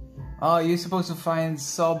 Oh, you're supposed to find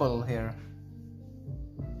Sobble here.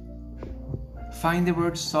 Find the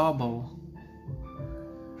word Sobble.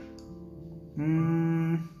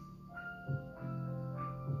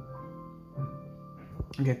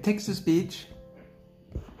 Okay, text to speech.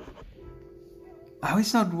 Oh,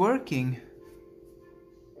 it's not working.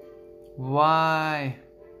 Why?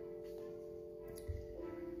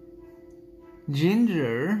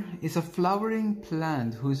 Ginger is a flowering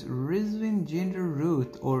plant whose resin ginger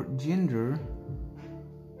root or ginger.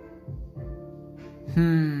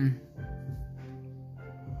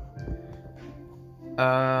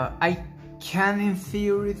 I can in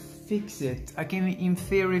theory fix it. I can in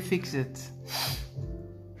theory fix it.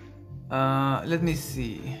 Let me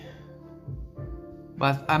see.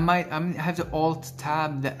 But I have to alt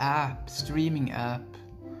tab the app, streaming app.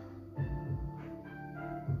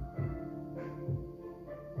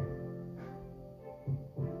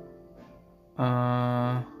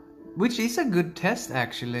 Which is a good test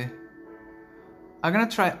actually. I'm gonna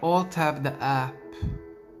try alt tab the app.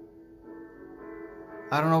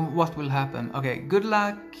 I don't know what will happen. Okay, good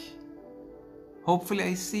luck. Hopefully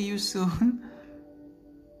I see you soon.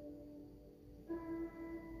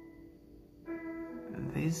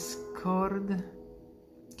 Discord.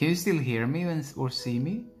 Can you still hear me or see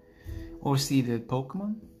me? Or see the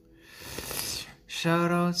Pokemon?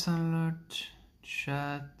 Shoutouts, alert,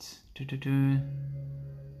 chat.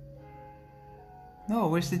 No,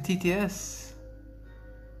 where's the TTS?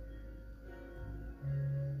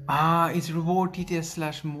 Ah, it's reward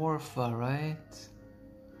TTS / Morfah, right?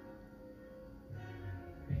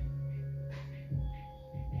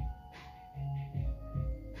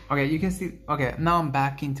 Okay, you can see. Okay, now I'm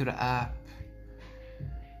back into the app.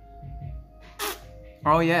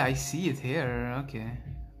 Oh yeah, I see it here. Okay.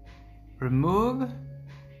 Remove.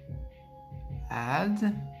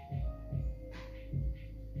 Add.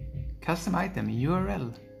 Custom item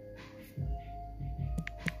URL.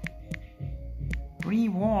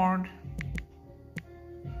 Reward.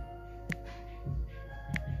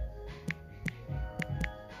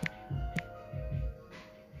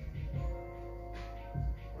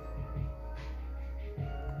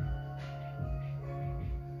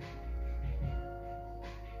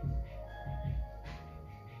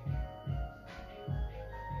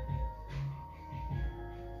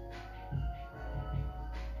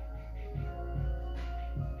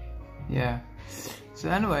 Yeah. So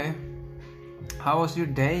anyway, how was your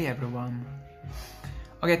day, everyone?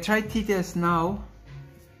 Okay, try TTS now.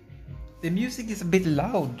 The music is a bit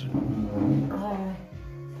loud.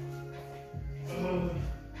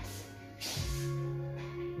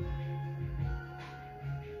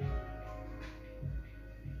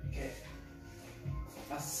 Okay,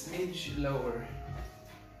 a smidge lower.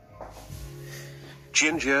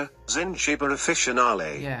 Ginger, Zingiber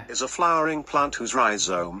officinale, is a flowering plant whose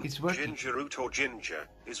rhizome, ginger root or ginger,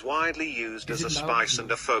 is widely used as a spice and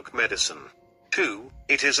a folk medicine. 2.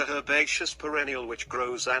 It is a herbaceous perennial which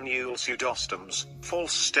grows annual pseudostems,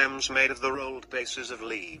 false stems made of the rolled bases of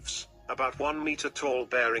leaves, about 1 meter tall,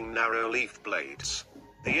 bearing narrow leaf blades.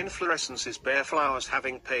 The inflorescence is bare flowers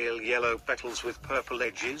having pale yellow petals with purple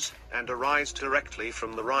edges, and arise directly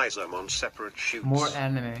from the rhizome on separate shoots. More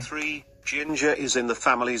anime. 3. Ginger is in the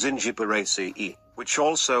family Zingiberaceae, which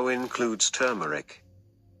also includes turmeric.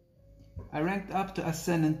 I ranked up to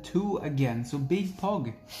Ascendant 2 again, so big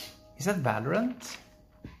pog. Is that Valorant?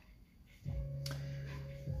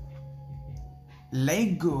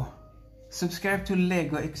 Lego. Subscribe to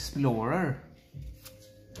Lego Explorer.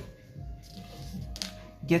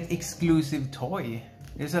 Get exclusive toy.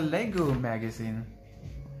 There's a Lego magazine.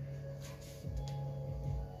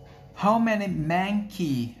 How many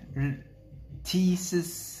Mankey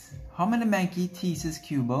teases? How many Mankey teases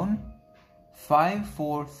Cubone? 5,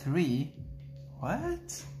 4, 3.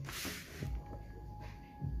 What?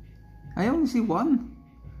 I only see one.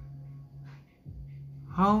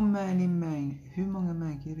 How many hur många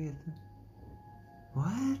Mankey är det?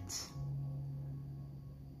 What?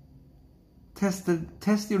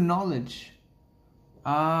 Test your knowledge.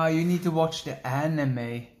 Ah, you need to watch the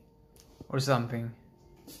anime or something.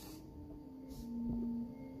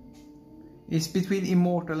 It's between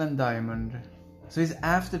Immortal and Diamond. So it's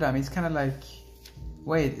after them. It's kind of like...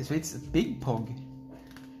 Wait, so it's a big pog.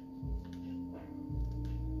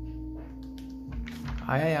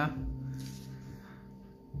 Ah, yeah.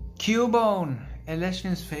 Cubone,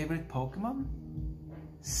 Election's favorite Pokemon.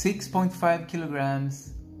 6.5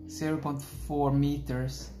 kilograms, 0.4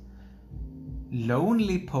 meters.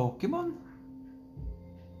 Lonely Pokemon.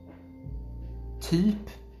 Typ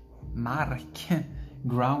mark,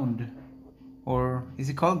 ground. Or is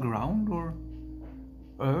it called ground or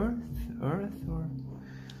earth or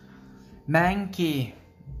Mankey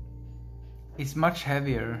is much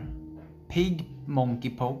heavier. Pig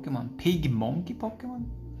monkey Pokemon. Pig monkey Pokemon.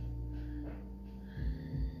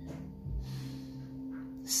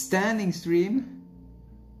 Standing stream.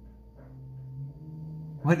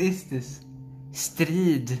 What is this?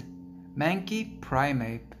 Strid. Mankey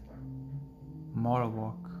Primate.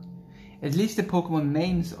 Marowak. At least the Pokemon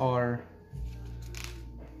names are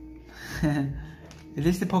at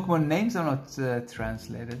least the Pokemon names are not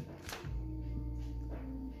translated.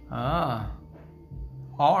 Ah,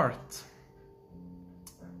 art.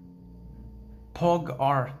 Pog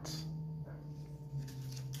art.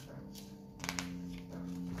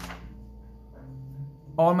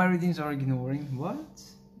 All my redeems are ignoring. What?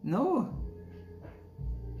 No.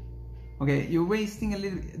 Okay, you're wasting a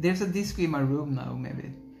little. There's a disco in my room now,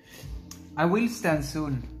 maybe. I will stand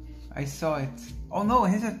soon. I saw it. Oh no,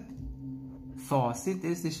 here's a faucet.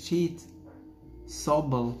 There's this cheat.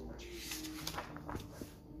 Sobble.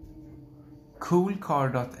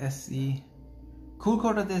 Coolcard.se.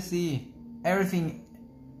 Coolcard.se. Everything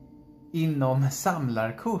inom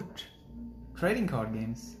samlarkort. Trading card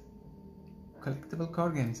games. Collectible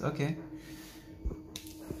card games. Okay.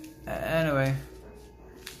 Anyway.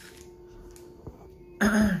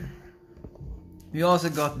 We also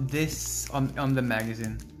got this on the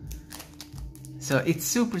magazine. So it's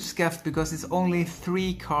super scuffed because it's only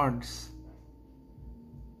 3 cards.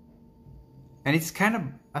 And it's kind of,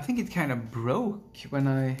 I think it kind of broke when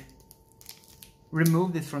I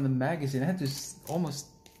removed it from the magazine. I had to almost,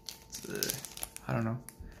 I don't know.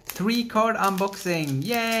 3 card unboxing,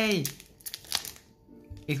 yay!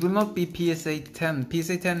 It will not be PSA 10.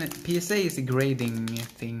 PSA is a grading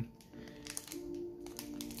thing.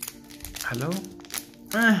 Hello?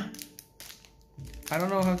 I don't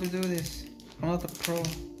know how to do this. I'm not a pro.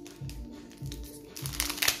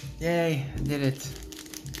 Yay, I did it.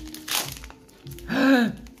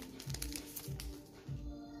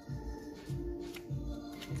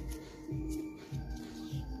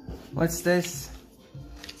 What's this?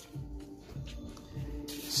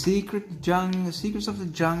 Secrets of the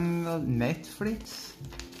Jungle, Netflix?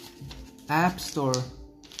 App Store.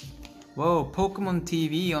 Whoa, Pokémon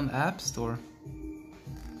TV on App Store.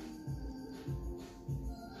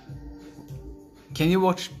 Can you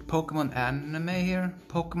watch Pokémon anime here?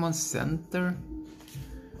 Pokémon Center?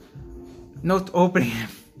 Not opening.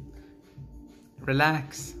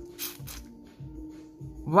 Relax.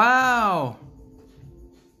 Wow!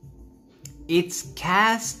 It's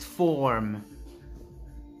cast form.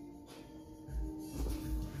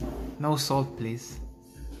 No salt, please.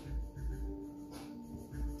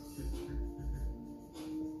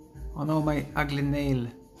 Oh no, my ugly nail.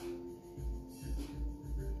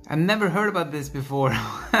 I've never heard about this before.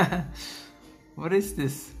 What is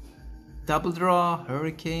this? Double Draw,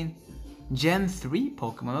 Hurricane, Gen 3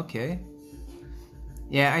 Pokemon, okay.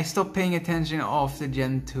 Yeah, I stopped paying attention after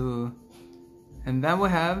Gen 2. And then we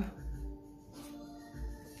have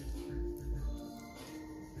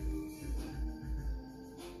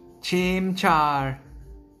Chimchar.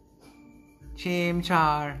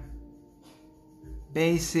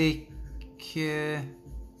 Basic.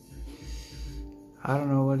 I don't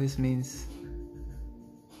know what this means.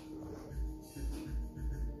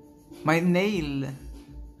 My nail.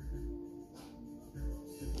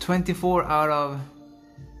 24 out of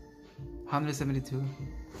 172.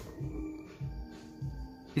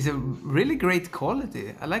 It's a really great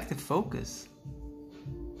quality. I like the focus.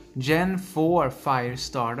 Gen 4 Fire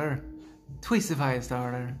Starter. Twisted Fire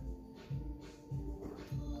Starter.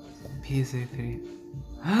 PSA 3.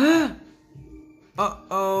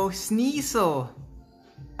 Uh-oh, Sneasel.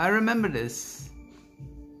 I remember this.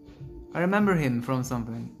 I remember him from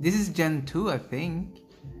something. This is Gen 2, I think.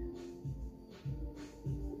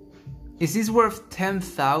 Is this worth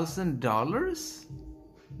 $10,000?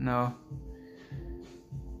 No.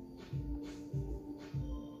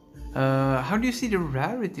 How do you see the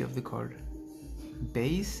rarity of the card?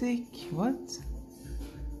 Basic? What?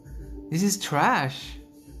 This is trash.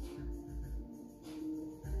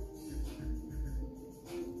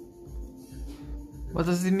 What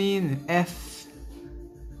does it mean? F.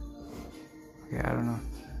 Okay, I don't know.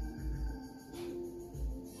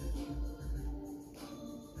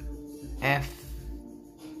 F.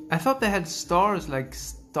 I thought they had stars, like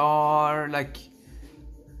star, like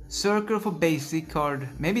circle for basic card.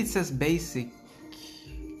 Maybe it says basic.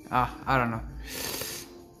 Ah, I don't know.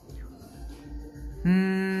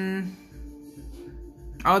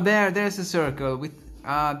 Oh, there's a circle with.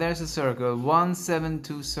 There's a circle.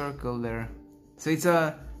 172 circle there. So it's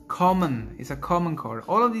a common. It's a common card.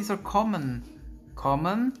 All of these are common.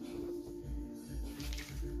 Common.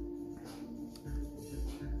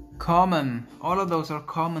 All of those are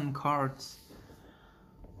common cards.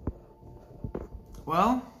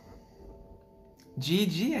 Well,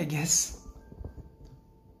 GG, I guess.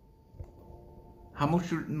 How much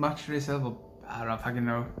do they sell for? I don't fucking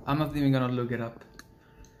know. I'm not even gonna look it up.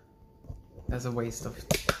 That's a waste of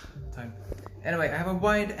time. Anyway, I have a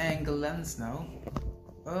wide angle lens now.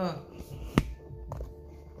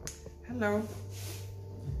 Hello.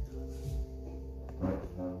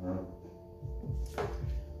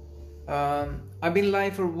 I've been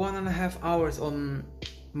live for 1.5 hours on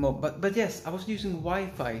more. But yes, I was using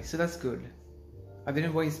Wi-Fi, so that's good. I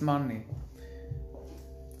didn't waste money,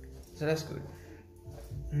 so that's good.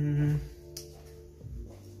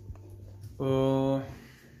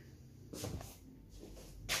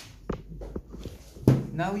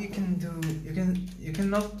 Now you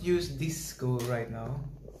cannot use disco right now.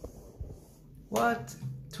 What?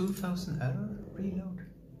 2000 error? Reload.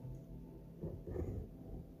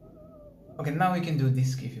 Okay, now we can do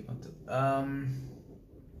disco if you want to.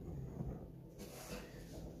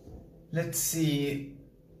 Let's see.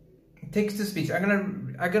 Text to speech. I'm gonna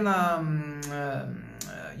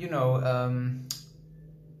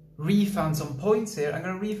refund some points here. I'm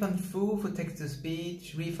gonna refund Foo for text to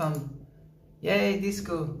speech. Refund. Yay,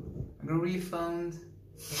 disco. I'm gonna refund.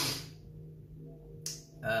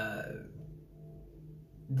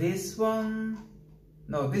 This one.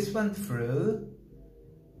 No, this went through.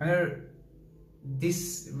 I'm gonna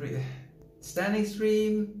standing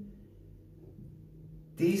stream.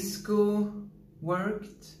 Disco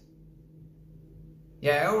worked.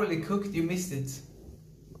 Yeah, I already cooked. You missed it.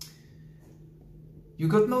 You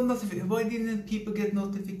got no notification. Why didn't people get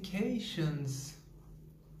notifications?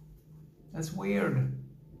 That's weird.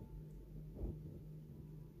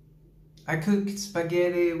 I cooked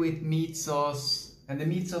spaghetti with meat sauce, and the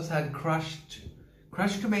meat sauce had crushed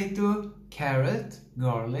tomato, carrot,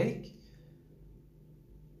 garlic,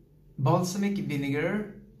 balsamic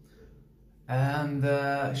vinegar, and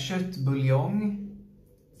köttbuljong,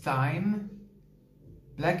 thyme,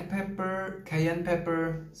 black pepper, cayenne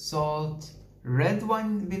pepper, salt, red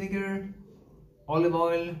wine vinegar, olive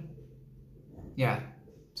oil. Yeah,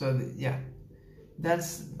 so yeah,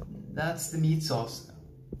 that's the meat sauce.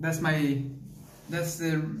 That's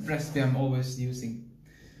the recipe I'm always using.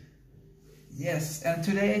 Yes, and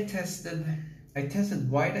today I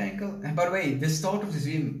tested wide angle. And by the way, the start of the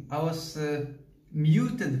stream, I was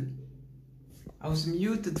muted. I was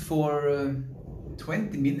muted for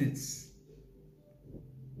 20 minutes.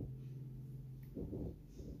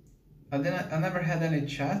 I never had any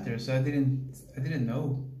chatter, so I didn't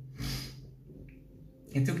know.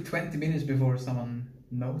 It took 20 minutes before someone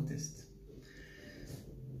noticed.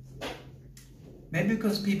 Maybe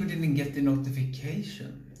because people didn't get the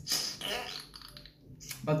notification.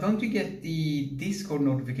 But don't you get the Discord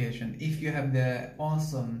notification if you have the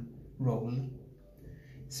awesome role?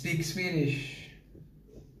 Speak Swedish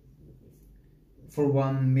for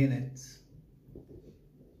 1 minute.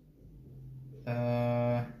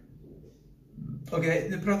 Okej,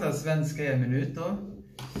 nu pratar jag svenska i en minut då.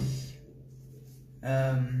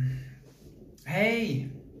 Hej!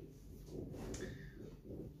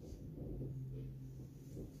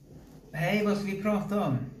 Hej, vad ska vi prata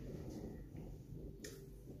om?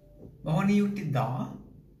 Vad har ni gjort idag?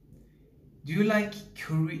 Gillar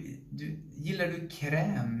du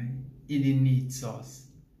kräm i din meatsås?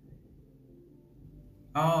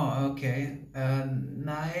 Okej.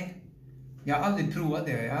 Nej. Jag har aldrig provat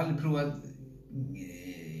det. Jag har aldrig provat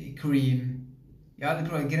cream. Jag har aldrig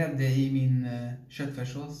provat grädde i min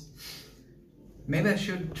köttfärssås. Maybe I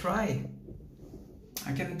should try.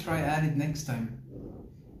 I can try add it next time.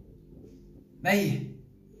 Nej!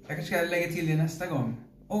 Jag kanske ska lägga till det nästa gång.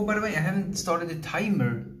 Oh, by the way, I haven't started the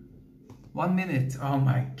timer. 1 minute. Oh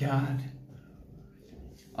my god.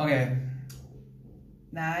 Okay.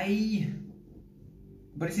 Nej.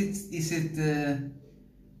 But is it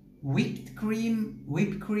whipped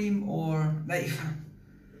cream or... Nej.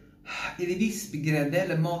 Är det vispgrädde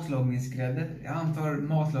eller matlagningsgrädde? Jag antar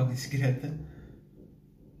matlagningsgrädde.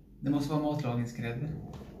 Det måste vara matlagningsgrädde.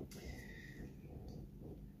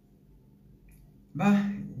 Va?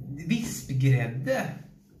 Vispgrädde?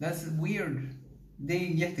 That's weird. Det är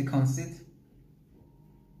jättekonstigt.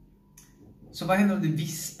 Så vad händer om du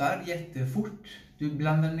vispar jättefort? Du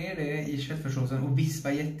blandar ner det i köttfärssåsen och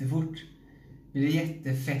vispar jättefort. Blir det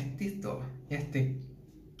jättefettigt då?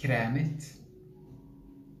 Jättekrämigt.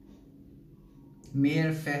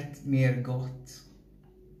 Mer fett, mer gott.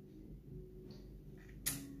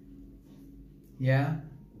 Ja. Yeah.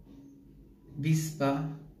 Vispa.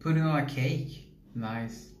 Putting on a cake.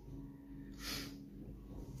 Nice.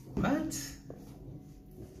 What?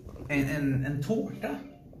 En tårta?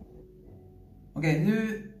 Okay,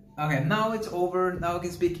 now it's over. Now I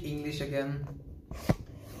can speak English again.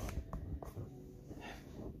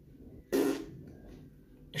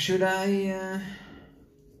 Should I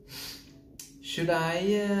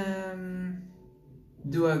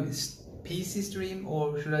do a PC stream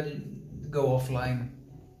or should I go offline?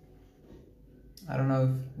 I don't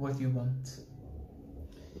know what you want.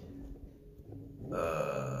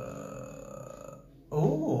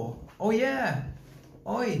 Oh yeah.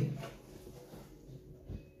 Oj.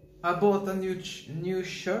 I bought a new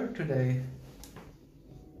shirt today.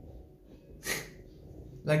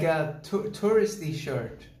 Like a touristy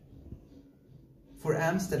shirt for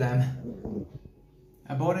Amsterdam.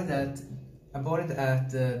 I bought it at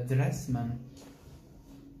Dressman.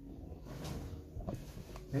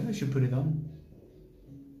 Maybe I should put it on.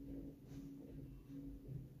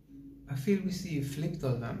 I feel we see you flipped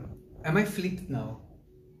all them. Am I flipped now?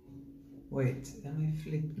 Wait, am I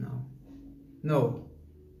flipped now? No.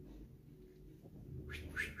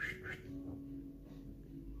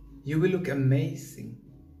 You will look amazing.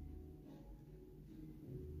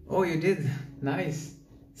 Oh, you did. Nice.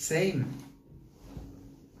 Same.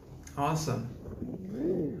 Awesome.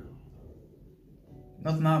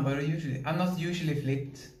 Not now, but I'm not usually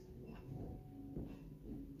flipped.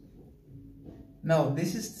 No,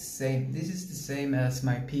 this is the same. This is the same as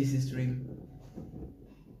my PC stream.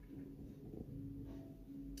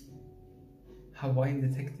 Hawaiian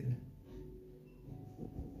Detective.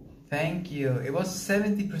 Thank you. It was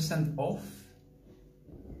 70% off.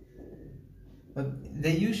 But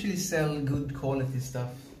they usually sell good quality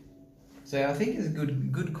stuff. So I think it's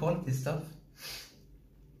good quality stuff.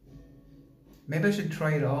 Maybe I should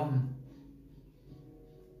try it on.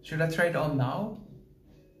 Should I try it on now?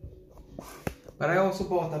 But I also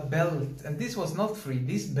bought a belt, and this was not free.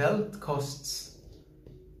 This belt costs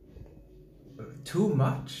too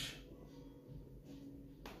much.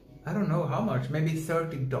 I don't know how much, maybe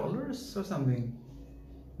 $30 or something.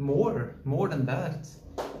 More than that.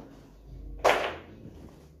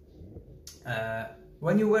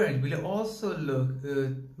 When you wear it, will you also look,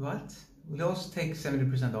 what? Will you also take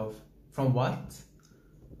 70% off? From what?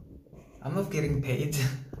 I'm not getting paid.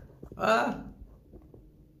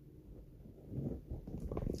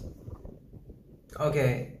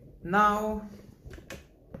 Okay, now.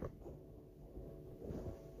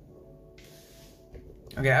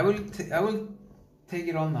 Okay, I will take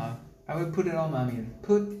it on now. I will put it on. I mean,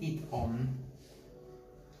 put it on.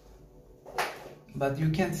 But you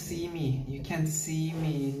can't see me. You can't see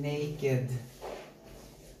me naked.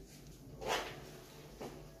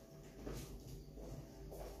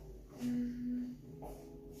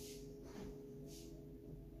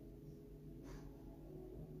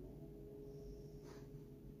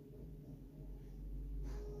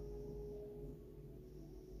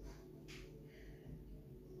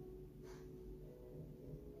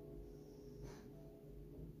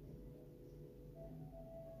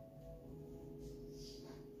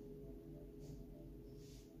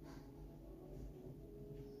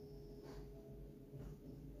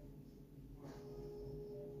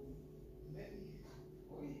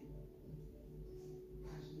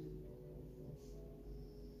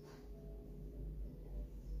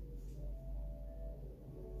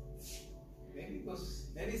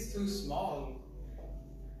 Maybe it's too small.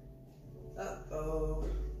 Uh-oh.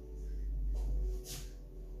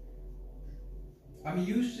 I'm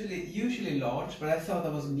usually large, but I thought I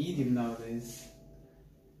was medium nowadays.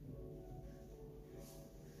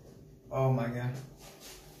 Oh my god.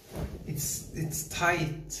 It's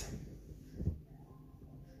tight.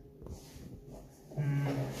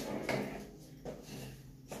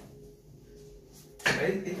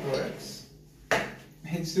 It works.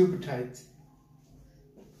 It's super tight.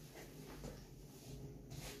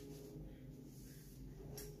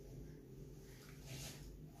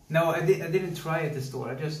 No, I didn't try at the store.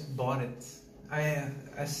 I just bought it. I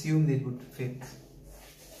assumed it would fit.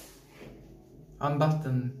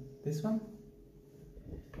 Unbutton this one.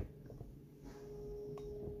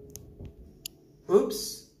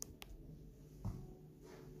 Oops.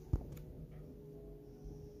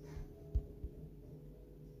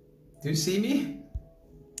 Do you see me?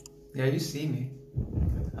 Yeah, you see me.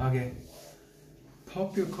 Okay.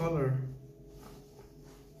 Pop your collar.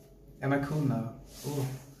 Am I cool now? Ooh.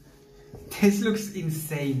 This looks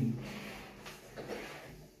insane.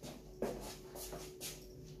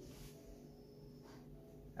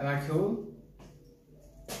 Am I cool?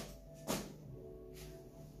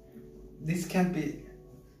 This can't be.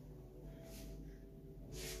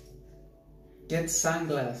 Get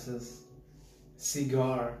sunglasses.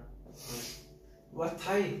 Cigar. What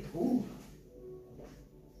type? Ooh.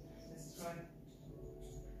 Let's try.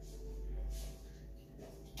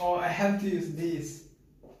 Oh, I have to use these.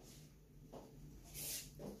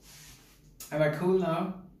 Am I cool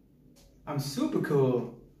now? I'm super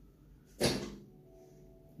cool.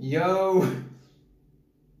 Yo!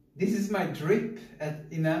 This is my drip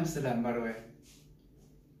in Amsterdam, by the way.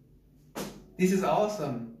 This is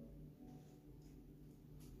awesome.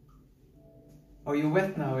 Oh, you're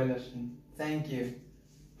wet now, Ellerson. Thank you.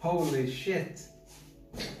 Holy shit.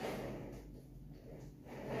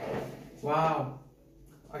 Wow.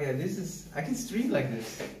 Okay, this is... I can stream like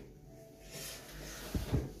this.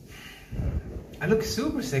 I look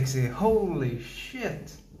super sexy. Holy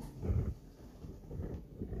shit.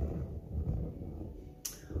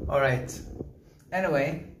 Alright.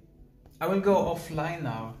 Anyway, I will go offline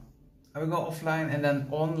now. I will go offline and then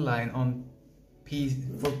online on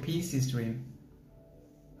for PC stream.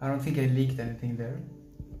 I don't think I leaked anything there.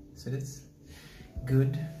 So that's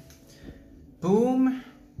good. Boom.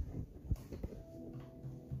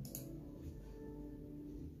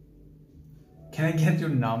 Can I get your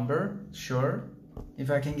number? Sure.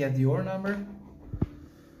 If I can get your number.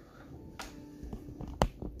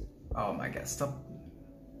 Oh my god, stop.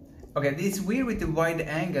 Okay, it's weird with the wide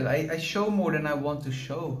angle. I show more than I want to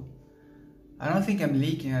show. I don't think I'm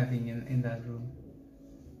leaking anything in that room.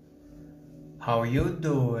 How you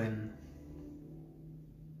doing?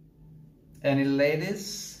 Any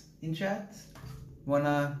ladies in chat?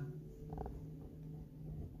 Wanna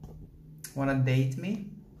date me?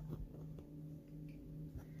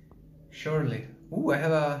 Surely. Ooh,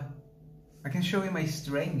 I can show you my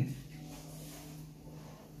strength.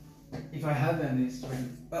 If I have any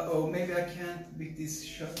strength. Uh-oh, maybe I can't with this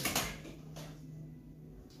shot.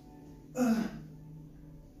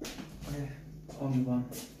 Okay, only one.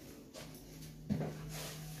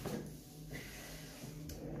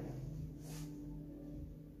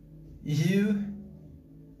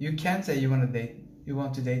 You can't say you want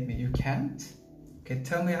to date me. You can't? Okay,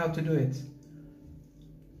 tell me how to do it.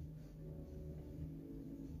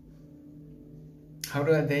 How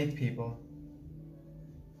do I date people?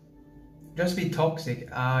 Just be toxic.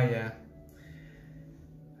 Ah, yeah.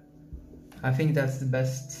 I think that's the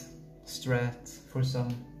best strat for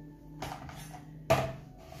some.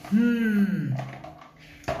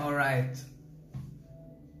 Alright.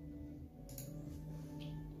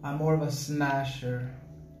 I'm more of a smasher.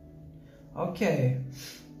 Okay.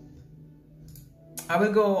 I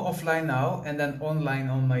will go offline now and then online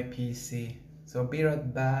on my PC. So be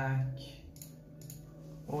right back.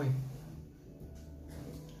 Oi.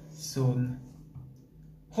 Soon.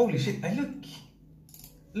 Holy shit, I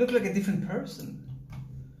look like a different person.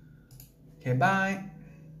 Okay, bye.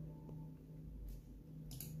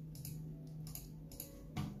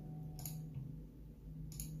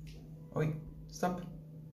 Oi, stop.